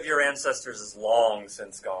glory of your ancestors is long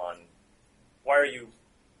since gone. Why are you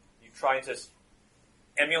trying to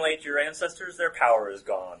emulate your ancestors? Their power is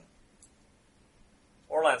gone.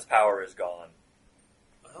 Orlanth's power is gone.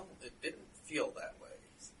 Well, it didn't feel that way.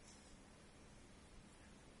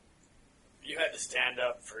 You had to stand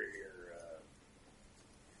up for your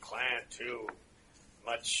clan too.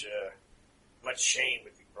 Much shame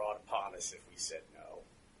would be brought upon us if we said no.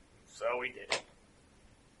 So we did it.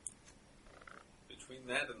 Between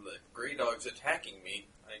that and the Grey Dogs attacking me,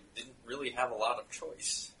 I didn't really have a lot of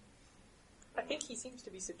choice. I think he seems to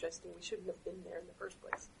be suggesting we shouldn't have been there in the first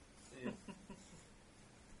place.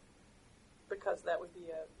 Because that would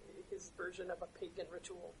be his version of a pagan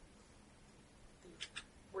ritual. The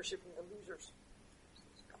worshipping the losers.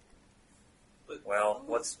 Well,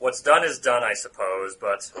 what's done is done, I suppose,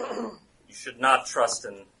 but you should not trust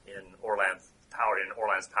in Orlanth's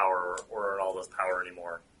power, or Ernalda's power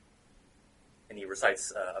anymore. And he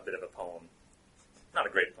recites a bit of a poem. Not a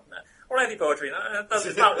great poem. Orlanthy poetry,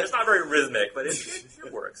 it's not very rhythmic, but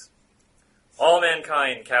it works. All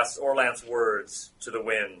mankind casts Orlanth's words to the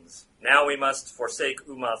winds. Now we must forsake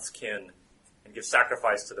Umath's kin and give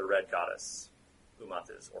sacrifice to the red goddess. Umath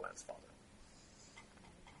is Orlanth's father.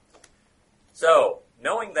 So,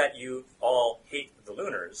 knowing that you all hate the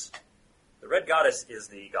Lunars, the red goddess is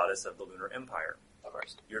the goddess of the Lunar Empire. Of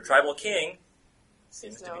course. Your tribal king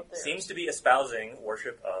seems He's now there. to be espousing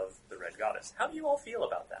worship of the red goddess. How do you all feel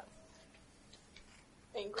about that?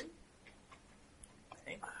 Angry?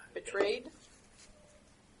 Okay. Betrayed?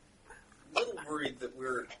 little worried that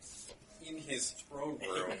we're in his throne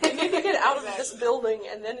room. We need to get out of this building,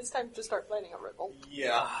 and then it's time to start planning a revolt.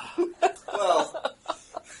 Yeah. Well,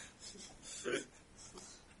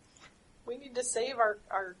 We need to save our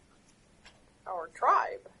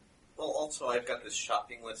tribe. well, also I've got this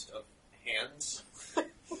shopping list of hands.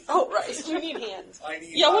 Oh, right. You need hands. I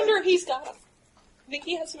need. Yeah, I wonder if he's got them. Think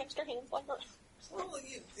he has some extra hands like ours? Well,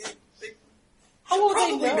 they How will they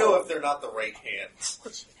probably know if they're not the right hands. Of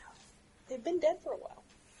course you know. They've been dead for a while.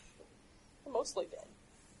 They're mostly dead.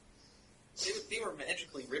 They were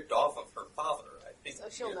magically ripped off of her father, I think. So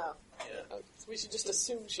she'll know. Yeah. So we should just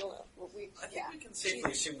assume she'll know. Well, I think we can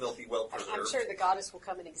safely assume they'll be well preserved. I'm sure the goddess will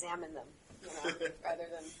come and examine them, rather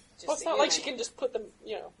than just. Well, it's a not like she human. can just put them,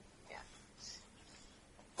 Yeah.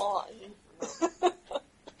 on.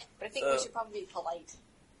 But I think we should probably be polite,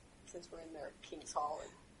 since we're in their king's hall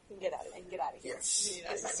and get out of here. Yes.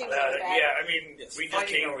 Because it seems like bad. Yeah, I mean, Yes, we just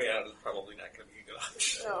finding came. our way out is probably not going to be a good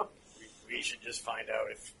option. No. We should just find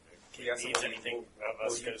out if King Yeah, so needs we'll- anything of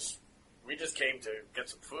us, because we just came to get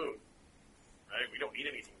some food. Right? We don't need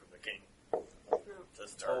anything from the king.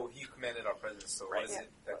 Just our, Oh, he commanded our presence, so Right. what is it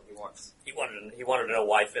that he wants? He wanted to know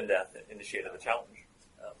why Findeath initiated the challenge.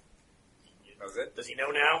 That was it? does he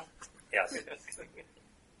know now? Yes.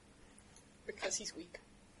 Because he's weak.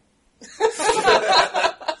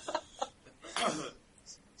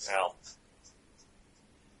 Well,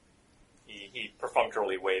 he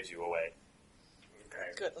perfunctorily waves you away.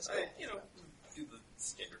 Okay. Good, let's go. Do the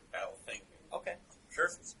standard battle thing. Okay, sure.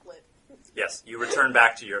 Split. Yes, you return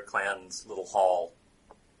back to your clan's little hall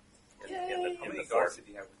in How the many fort. guards did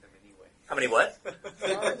he have with him anyway? How many what?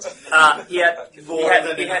 He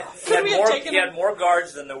had more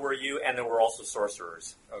guards than there were you, and there were also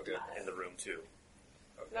sorcerers Oh, good. in the room too,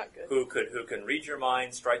 Not good. who can read your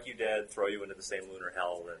mind, strike you dead, throw you into the same lunar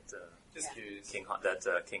hell that Just curious. King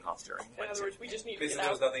Hofstering In went other to. words, we just need to Basically, get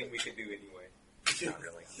there was out. nothing we could do anyway. Not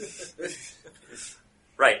really.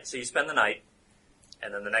 Right. So you spend the night,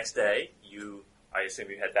 and then the next day, I assume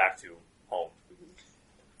you head back to home.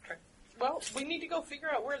 Well, we need to go figure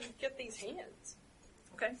out where to get these hands.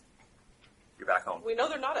 Okay. You're back home. We know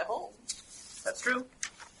they're not at home. That's true.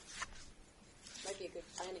 Might be a good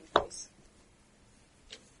planning place.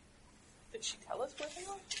 Did she tell us where they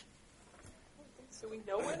are? I don't think so. We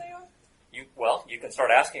know where they are? You can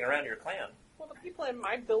start asking around your clan. Well, the people in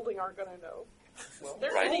my building aren't going to know. Well,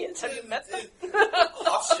 They're right. idiots. Have you met them?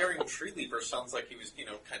 Off-sharing Tree Leaper sounds like he was,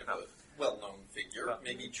 kind of a well-known figure.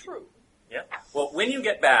 Maybe True. Yeah. Well, when you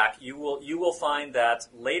get back, you will find that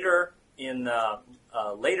later in the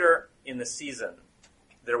season,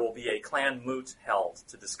 there will be a clan moot held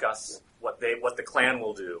to discuss what the clan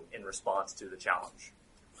will do in response to the challenge.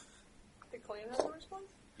 The clan has a response?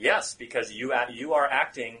 Yes, because you are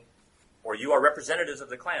acting, or you are representatives of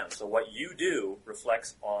the clan. So what you do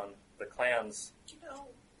reflects on the clan's.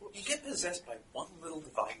 You get possessed by one little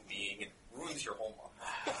divine being and it ruins your whole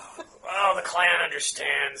life. Well, the clan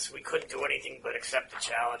understands. We couldn't do anything but accept the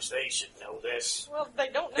challenge. They should know this. Well, they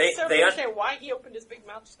don't They- necessarily they un- understand why he opened his big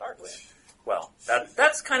mouth to start with. Well,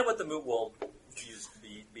 that's kind of what the moot will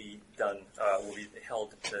be done. Will be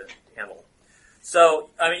held to handle. So,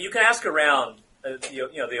 I mean, you can ask around,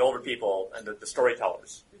 the older people and the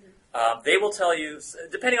storytellers. They will tell you,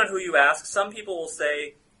 depending on who you ask. Some people will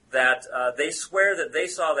say that they swear that they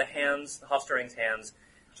saw the Hofstering's hands,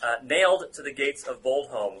 nailed to the gates of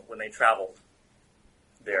Boldholm when they traveled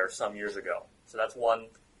there some years ago. So that's one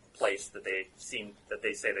place that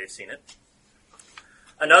they say they've seen it.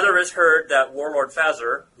 Another has heard that Warlord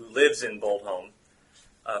Fazur, who lives in Boldholm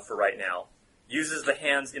for right now, uses the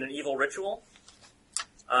hands in an evil ritual.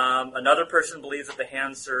 Another person believes that the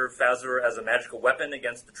hands serve Fazur as a magical weapon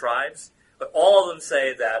against the tribes. But all of them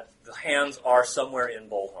say that the hands are somewhere in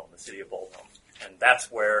Boldholm, the city of Boldholm. And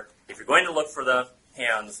that's where, if you're going to look for the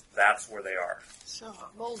hands, that's where they are. So,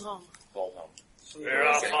 Boldholm. Boldholm. So We're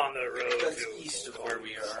off on the road. That's to- east of where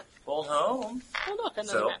we are. Boldholm. Oh, look,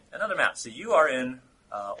 another So, map. another map. So you are in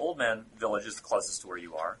Old Man Village is the closest to where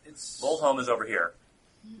you are. It's Boldholm is over here.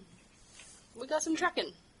 We got some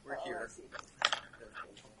trekking. we're here.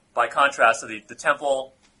 By contrast to the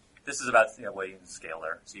temple, this is about way in scale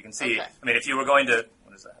there. So you can see, Okay. I mean, if you were going to,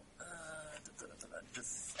 what is that?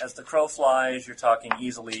 As the crow flies, you're talking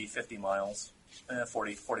easily 50 miles,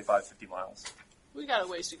 40, 45, 50 miles. We got a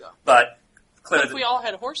ways to go. But But clearly, if we all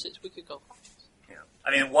had horses, we could go fast. yeah.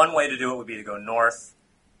 I mean, one way to do it would be to go north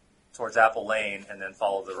towards Apple Lane and then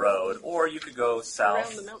follow the road, or you could go south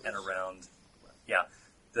Around the mountains. and around. Yeah.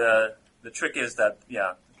 The trick is that,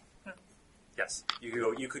 yeah. Yes,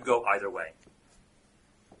 you could go either way.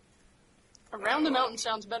 Around the mountain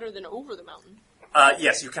sounds better than over the mountain.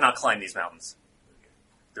 Yes, you cannot climb these mountains.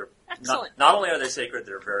 They're Excellent. not only are they sacred,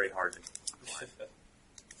 they're very hard to climb.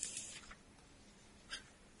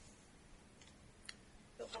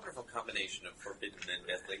 A wonderful combination of forbidden and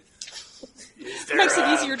deadly. It makes it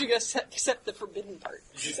easier to accept the forbidden part.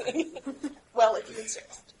 Well, if you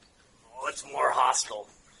insist. What's more hostile?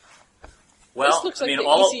 Well, This looks I like mean, the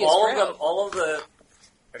all easiest of them, route. all of the.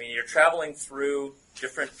 I mean, you're traveling through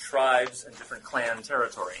different tribes and different clan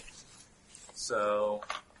territory. So,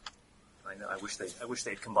 I know. I wish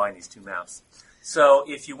they'd combine these two maps. So,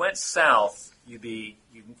 if you went south, you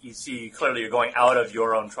see clearly you're going out of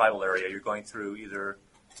your own tribal area. You're going through either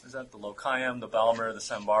is that the Lokayam, the Balmer, the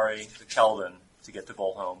Sambari, the Kelvin to get to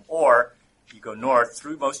Volholm, or you go north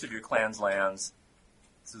through most of your clan's lands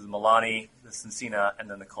to the Milani, the Cincina, and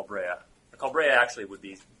then the Calbrea. The Calbrea actually would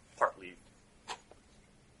be partly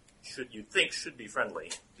should be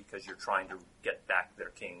friendly because you're trying to get back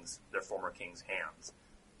their former king's hands.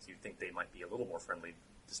 So you'd think they might be a little more friendly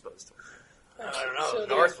disposed towards you. I don't know. So The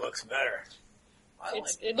north looks better.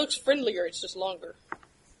 It looks friendlier, it's just longer.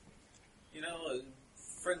 You know, a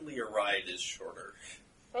friendlier ride is shorter,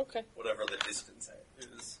 Okay. whatever the distance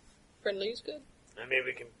is. Friendly is good. And maybe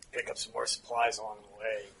we can pick up some more supplies along the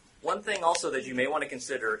way. One thing also that you may want to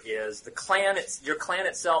consider is the clan. Your clan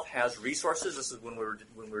itself has resources. This is when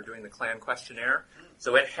we're doing the clan questionnaire.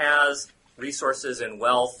 So it has resources in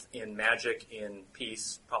wealth, in magic, in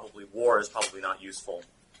peace. Probably war is probably not useful.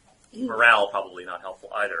 Morale probably not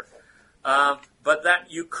helpful either. But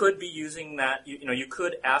that you could be using that. You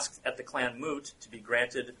could ask at the clan moot to be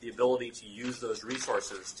granted the ability to use those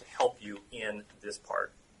resources to help you in this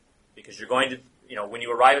part, because you're going to. When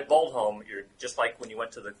you arrive at Boldholm, you're just like when you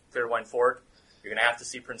went to the Clearwine Fort, you're going to have to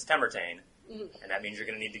see Prince Temertane, and that means you're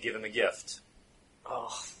going to need to give him a gift.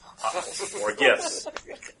 Oh. Or gifts.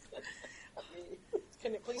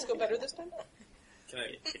 Can it please go better this time? Can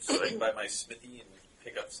I swing by my smithy and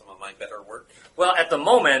pick up some of my better work? Well, at the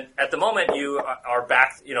moment you are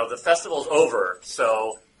back, the festival's over,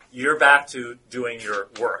 so you're back to doing your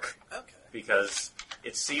work. Okay. Because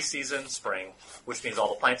it's sea season, spring, which means all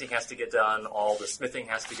the planting has to get done, all the smithing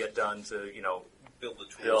has to get done to, Build the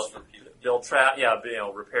tools for people.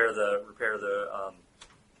 repair the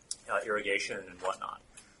irrigation and whatnot.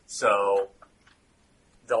 So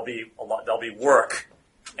there'll be work,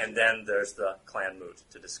 and then there's the clan moot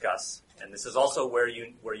to discuss. And this is also where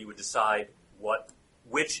you would decide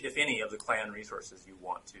which, if any, of the clan resources you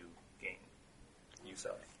want to gain use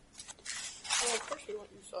of. Well, of course we want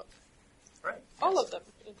use of. Right. All of them,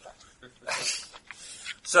 in fact.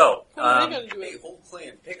 So, What are they going to do? Hey, whole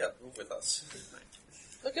clan, pick up, move with us.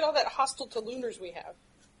 Look at all that hostile to lunars we have.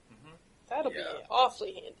 Mhm. That'll be Yeah.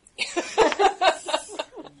 awfully handy.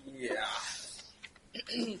 Yeah.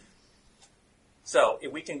 So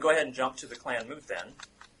if we can go ahead and jump to the clan moot then.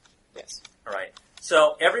 Yes. All right.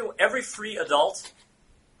 So every free adult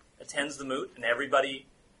attends the moot, and every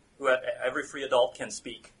free adult can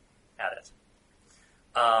speak at it.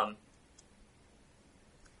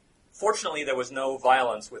 Fortunately, there was no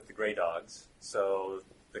violence with the Grey Dogs, so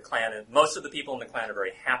the clan, most of the people in the clan are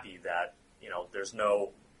very happy that there's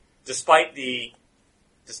no, despite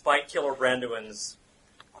Killer Branduin's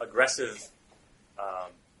aggressive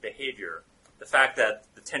behavior, the fact that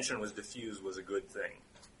the tension was diffused was a good thing.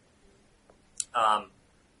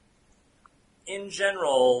 In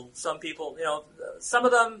general, some people, some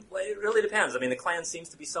of them, it really depends. I mean, the clan seems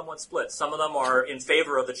to be somewhat split. Some of them are in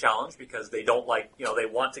favor of the challenge because they don't they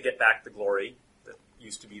want to get back the glory that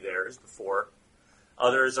used to be theirs before.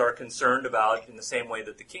 Others are concerned about, in the same way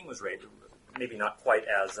that the king was raided, maybe not quite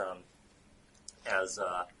as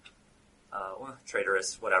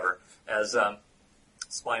traitorous, whatever, as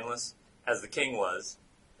spineless as the king was,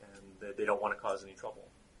 and they don't want to cause any trouble.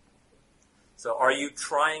 So, are you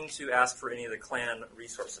trying to ask for any of the clan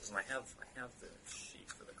resources? And I have the sheet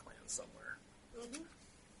for the clan somewhere. Mm-hmm.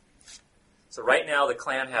 So right now the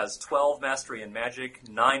clan has 12 mastery in magic,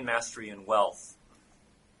 9 mastery in wealth,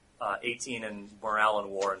 18 in morale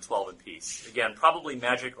and war, and 12 in peace. Again, probably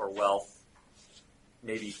magic or wealth,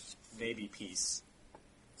 maybe peace.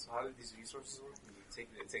 So how do these resources work?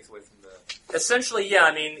 It takes away from the... Essentially, yeah.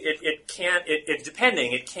 I mean, it can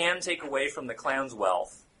take away from the clan's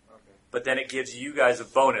wealth. But then it gives you guys a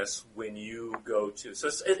bonus when you go to. So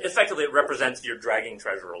effectively, it represents you're dragging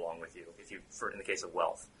treasure along with you. In the case of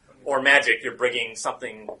wealth, or magic, you're bringing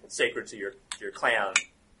something sacred to your clan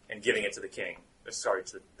and giving it to the king.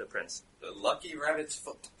 To the prince. The lucky rabbit's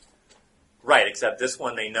foot. Right, except this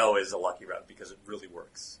one they know is a lucky rabbit because it really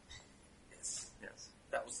works. Yes. Yes.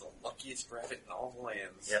 That was the luckiest rabbit in all the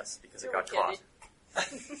lands. Yes, because it You're got caught.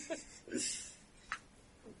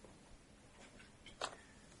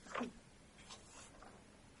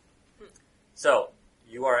 So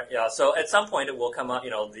you are. Yeah. So at some point it will come up.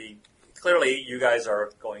 Clearly you guys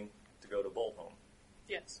are going to go to Bullhome,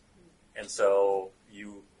 Yes. and so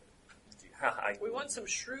you. We want some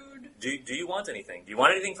shrewd. Do you want anything? Do you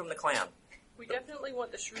want anything from the clan? We definitely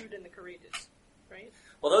want the shrewd and the courageous, right?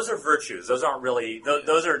 Well, those are virtues. Those aren't really.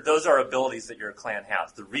 Those are abilities that your clan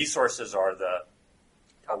has. The resources are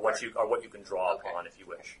what you can draw upon if you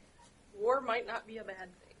wish. War might not be a bad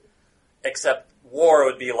thing. Except war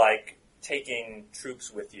would be like taking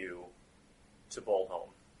troops with you to Bullhome,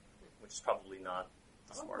 which is probably not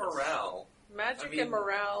the smartest. Morale. Magic and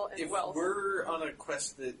morale and if wealth. we're on a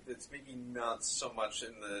quest that's maybe not so much in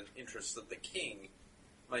the interest of the king,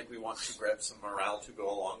 might we want to grab some morale to go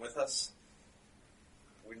along with us?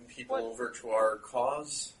 Win people over to our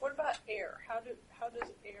cause? What about air? How does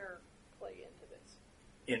air play into this?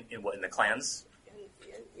 In the clans?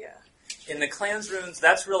 Yeah. In the clans runes,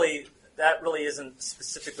 that really isn't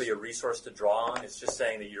specifically a resource to draw on. It's just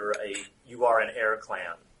saying that you are an air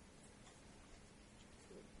clan.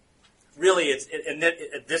 Really,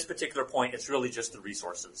 at this particular point, it's really just the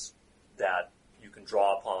resources that you can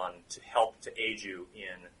draw upon to help to aid you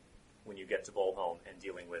in when you get to Bullhome and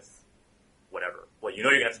dealing with whatever. Well, you're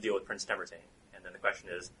going to have to deal with Prince Temmertain, and then the question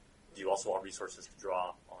is, do you also want resources to draw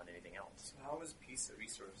on anything else? So how is peace a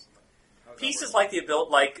resource? Peace is like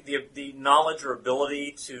the knowledge or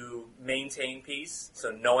ability to maintain peace.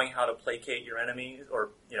 So knowing how to placate your enemies, or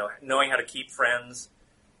knowing how to keep friends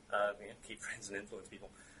and influence people.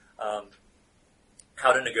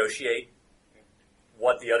 How to negotiate,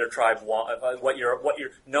 what the other tribe want, what your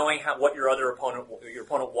opponent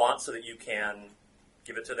wants, so that you can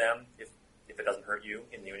give it to them if it doesn't hurt you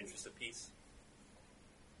in the interest of peace.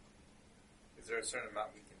 Is there a certain amount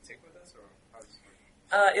we can take with us, or how does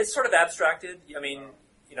it work? It's sort of abstracted. I mean,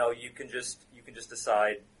 you can just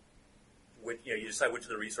decide which of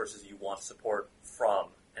the resources you want support from,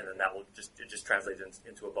 and then that will just translate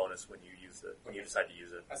into a bonus when you you decide to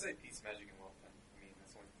use it. I say peace, magic, and wealth. Then. I mean,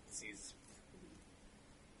 that's one sees.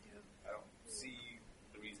 Yeah. I don't see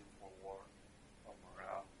the reason for war or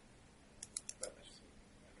morale. But that's just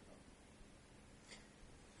I don't know.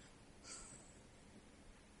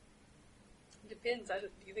 Depends. Do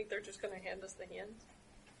you think they're just going to hand us the hands?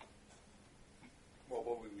 Well,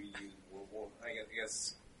 what would we use? War? I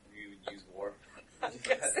guess we would use war. I'm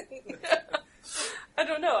guessing. I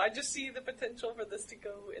don't know. I just see the potential for this to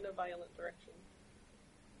go in a violent direction.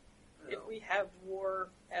 If we have war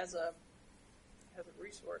as a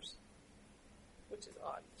resource, which is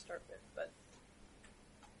odd to start with, but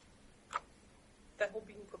that whole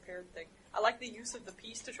being prepared thing. I like the use of the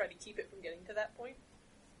peace to try to keep it from getting to that point,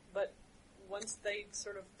 but once they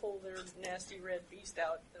sort of pull their nasty red beast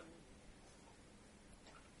out, then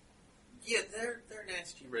Yeah, their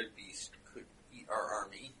nasty red beast could eat our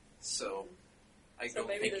army, so I So don't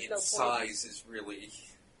maybe think there's no its point. size is really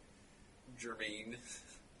germane.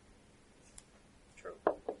 true.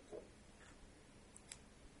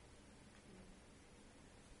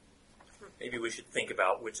 Maybe we should think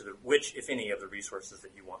about which, if any, of the resources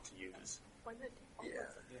that you want to use. Why not? Yeah.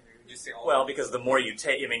 Just say all Well, because the more you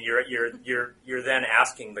take, I mean, you're then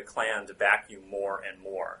asking the clan to back you more and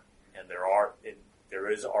more, and there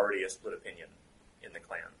is already a split opinion in the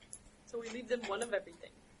clan. So we leave them one of everything.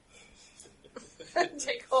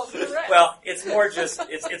 Take all the rest. Well, it's more just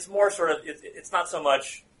it's more sort of it's not so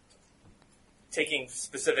much taking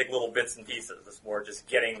specific little bits and pieces. It's more just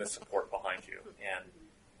getting the support behind you,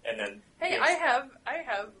 and then. Hey, I have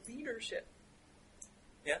leadership.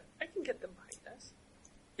 Yeah. I can get them behind us.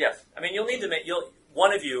 Yes, I mean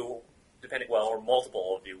one of you, or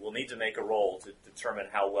multiple of you, will need to make a roll to determine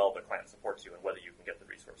how well the clan supports you and whether you can get the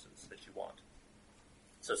resources that you want.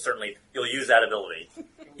 So certainly you'll use that ability.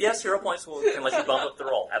 Yes, hero points can let you bump up the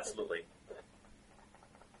roll. Absolutely.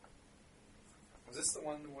 Was this the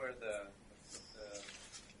one where the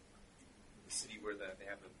city where they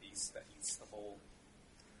have the beast that eats the whole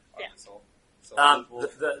Yeah. soul?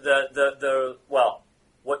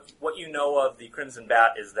 What you know of the Crimson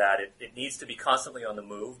Bat is that it needs to be constantly on the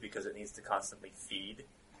move because it needs to constantly feed,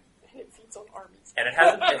 And it feeds on armies. and it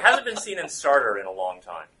hasn't been seen in starter in a long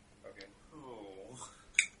time. Okay. Oh.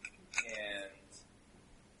 And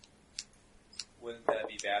wouldn't that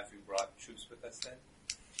be bad if we brought troops with us then?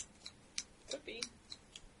 Could be.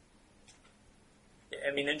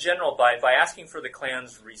 I mean, in general, by asking for the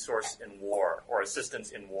clan's resource in war or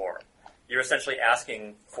assistance in war, you're essentially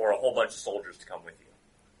asking for a whole bunch of soldiers to come with you.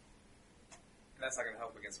 And that's not going to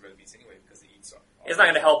help against the red beast anyway because it eats all. It's not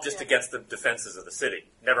going to help just against the defenses of the city.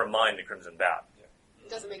 Never mind the Crimson Bat. It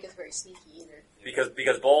doesn't make us very sneaky either. Because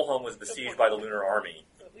Bullhome was besieged by the Lunar Army.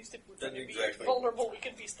 So at least if we're Then going to exactly. be vulnerable, we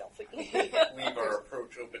can be stealthy. Leave our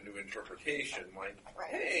approach open to interpretation. Like, Right.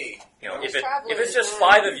 hey, If travelers, it's just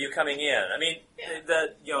man. 5 of you coming in, I mean,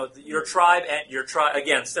 your tribe and your tribe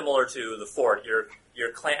again, similar to the fort.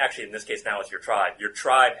 Your clan, actually, in this case, now it's your tribe. Your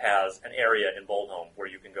tribe has an area in Boldholm where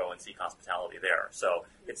you can go and seek hospitality there. So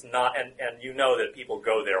it's not, and you know that people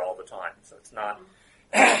go there all the time. So it's not,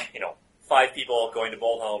 5 people going to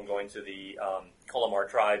Boldholm, going to the Colymar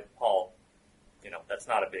tribe hall. That's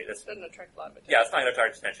not a big. That's Doesn't attract a lot of attention. Yeah, it's not going to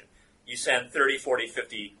attract attention. You send 30, 40,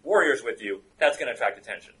 50 warriors with you, that's going to attract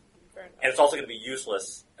attention. Fair enough. And it's also going to be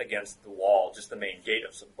useless against the wall, just the main gate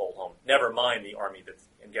of Boldholm. Never mind the army that's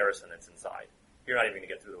in garrison that's inside. You're not even going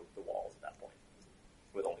to get through the walls at that point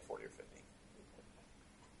with only 40 or 50.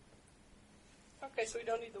 Okay, so we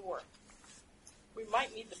don't need the war. We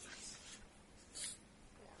might need the peace.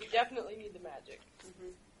 We definitely need the magic.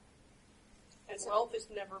 Mm-hmm. And wealth is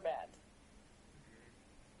never bad.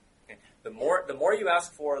 Okay. The more you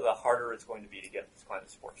ask for, the harder it's going to be to get this clan to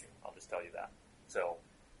support you. I'll just tell you that. So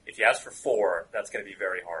if you ask for 4, that's going to be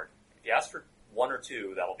very hard. If you ask for 1 or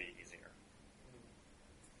 2, that'll be easier.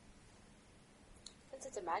 Since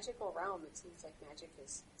it's a magical realm, it seems like magic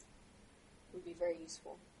would be very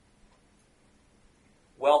useful.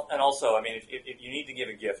 Well, and also, I mean, if you need to give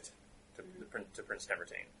a gift to Prince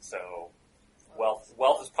Nevertane, so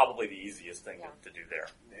wealth is probably the easiest thing to do there.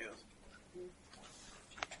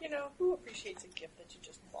 yeah. Who appreciates a gift that you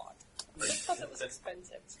just bought? Just because it was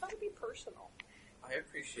expensive. It's got to be personal. I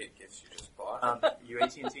appreciate gifts you just bought. You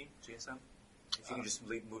AT&T, GSM? If you can just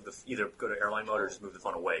either go to airline mode or just move the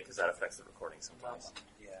phone away, because that affects the recording sometimes.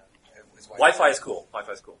 Yeah. Wi-Fi is cool.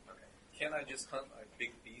 Wi-Fi is cool. Okay. Can I just hunt a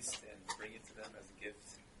big beast and bring it to them as a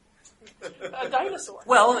gift? A dinosaur.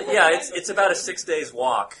 Well, yeah, it's about a 6 days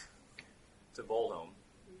walk to Boldholm.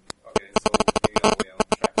 Okay, so maybe I'll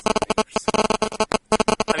trap some neighbors.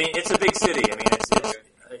 I mean, it's a big city. I mean,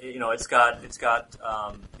 it's got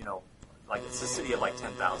like it's a city of like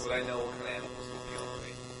 10,000. Would I know what kind of animals would be on the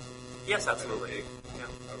way? Yes, absolutely. Big? Yeah.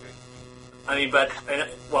 Okay. I mean,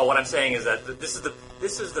 what I'm saying is that this is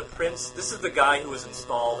the prince. This is the guy who was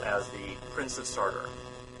installed as the Prince of Sartor.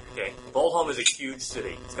 Okay, Boldholm is a huge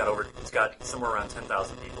city. It's got somewhere around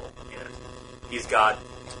 10,000 people in it. He's got.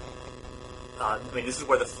 This is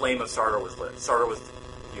where the flame of Sartor was lit. Sartor was,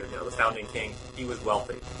 the founding king. He was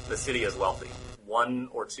wealthy. The city is wealthy. 1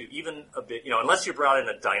 or 2, even a bit. Unless you brought in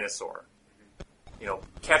a dinosaur,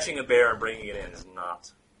 catching a bear and bringing it in is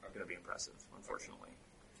not going to be impressive, unfortunately.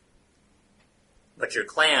 But your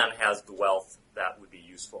clan has the wealth that would be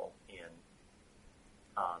useful in.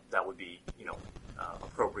 That would be,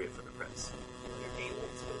 appropriate for the prince. Your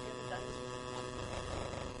aliens would have been the dinosaur.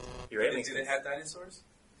 Your aliens. Do they have dinosaurs?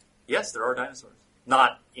 Yes, there are dinosaurs.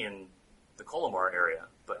 Not in the Colymar area,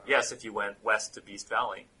 but yes, if you went west to Beast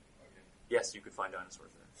Valley, Okay. yes, you could find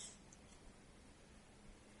dinosaurs there.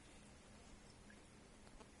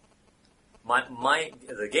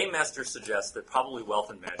 The game master suggests that probably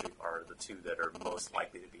wealth and magic are the 2 that are most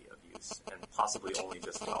likely to be of use, and possibly only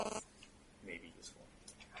just wealth may be useful.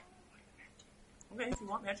 Okay, if you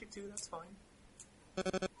want magic too, that's fine. I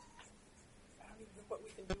don't even know what we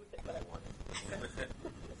can do with it, but I want it.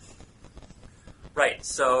 Right,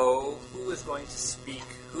 so who is going to speak?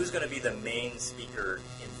 Who's going to be the main speaker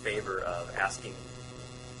in favor of asking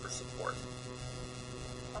for support?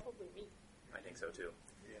 Probably me. I think so too.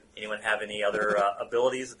 Yeah. Anyone have any other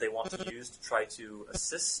abilities that they want to use to try to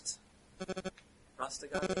assist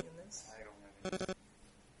Rastagati in this? I don't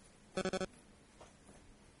have any.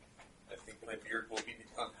 I think my beard will be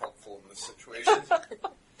unhelpful in this situation.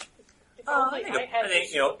 If only I had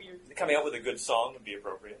this beard. Coming up with a good song would be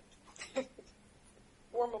appropriate.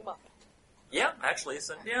 Warm them up. Yeah, actually,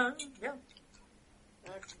 yeah.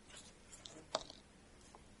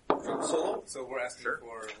 From solo? So we're asking Sure. for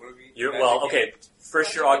what are we? You're, magic well, okay. and-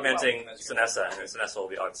 First, you're Magic augmenting and Sinessa, and then Sinessa will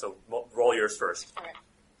be so roll yours first. Okay.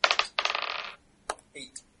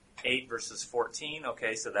 8. 8 versus 14.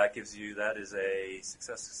 Okay, so that is a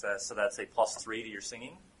success. So that's a +3 to your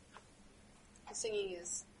singing. The singing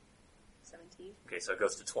is 17. Okay, so it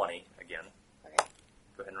goes to 20 again. Okay.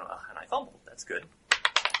 Go ahead and I fumbled. That's good.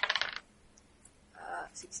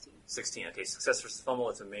 16. 16. Okay, success versus fumble.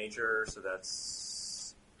 It's a major, so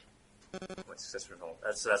that's what's success versus fumble?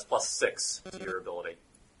 That's +6 to your ability.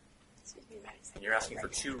 Excuse me, Max. And you're asking for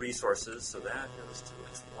 2 resources, so that goes to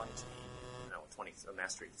 20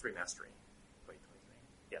 mastery, 3 mastery. Wait, 23.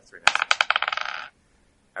 Yeah, 3 mastery.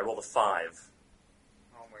 I rolled a 5.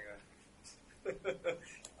 Oh my god.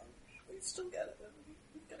 We still got it.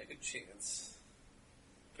 We've got a good chance.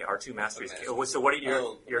 Okay, our 2 masteries. Mastery. So what are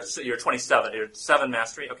you? You're 27. You're 7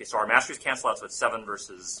 mastery. Okay, so our masteries cancel out. So it's 7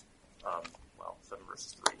 versus 7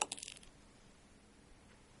 versus 3.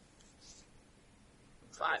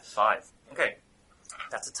 5. Okay,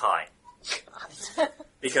 that's a tie.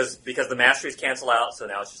 because the masteries cancel out, so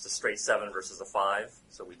now it's just a straight 7 versus a 5.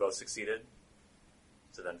 So we both succeeded.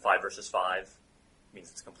 So then 5 versus 5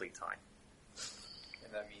 means it's a complete tie.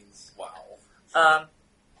 And that means Um,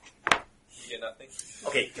 you get nothing.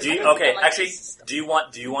 Okay. Do you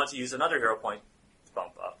want to use another hero point to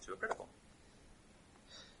bump up to a critical?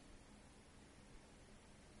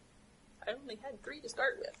 I only had 3 to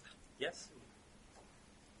start with. Yes.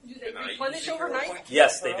 Do they Can I replenish use the hero overnight? point?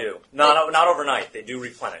 Yes, they do. Not overnight. They do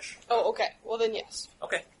replenish. Oh, okay. Well then, yes.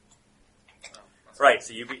 Okay. Oh, that's Right.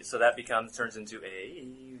 So that turns into a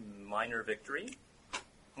minor victory.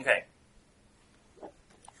 Okay.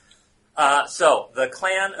 So the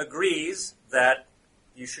clan agrees that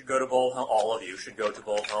you should go to Boldholm. All of you should go to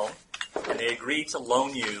Boldholm, and they agree to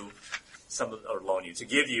to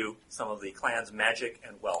give you some of the clan's magic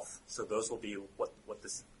and wealth. So those will be what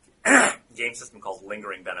this game system calls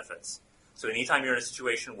lingering benefits. So anytime you're in a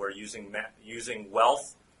situation where using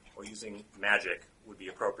wealth or using magic would be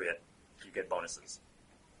appropriate, you get bonuses.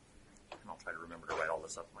 And I'll try to remember to write all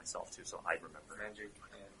this up myself too, so I remember. magic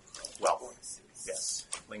and Wealth. bonuses. Yes,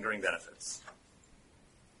 lingering benefits.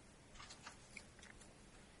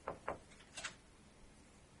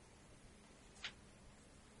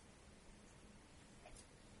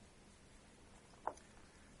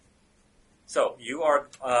 So you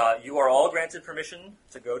are all granted permission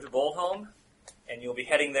to go to Boldholm, and you'll be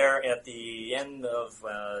heading there at the end of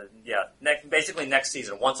basically next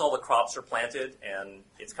season. Once all the crops are planted, and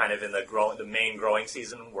it's kind of in the main growing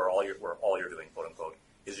season where all you're doing, quote unquote,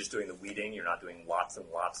 is just doing the weeding. You're not doing lots and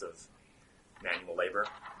lots of manual labor.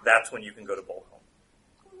 That's when you can go to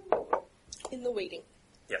Boldholm. In the waiting.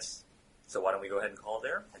 Yes. So why don't we go ahead and call it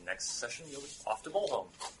there? And next session you'll be off to Boldholm.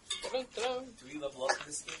 Dun-dun-dun. Do we level up in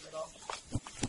this game at all?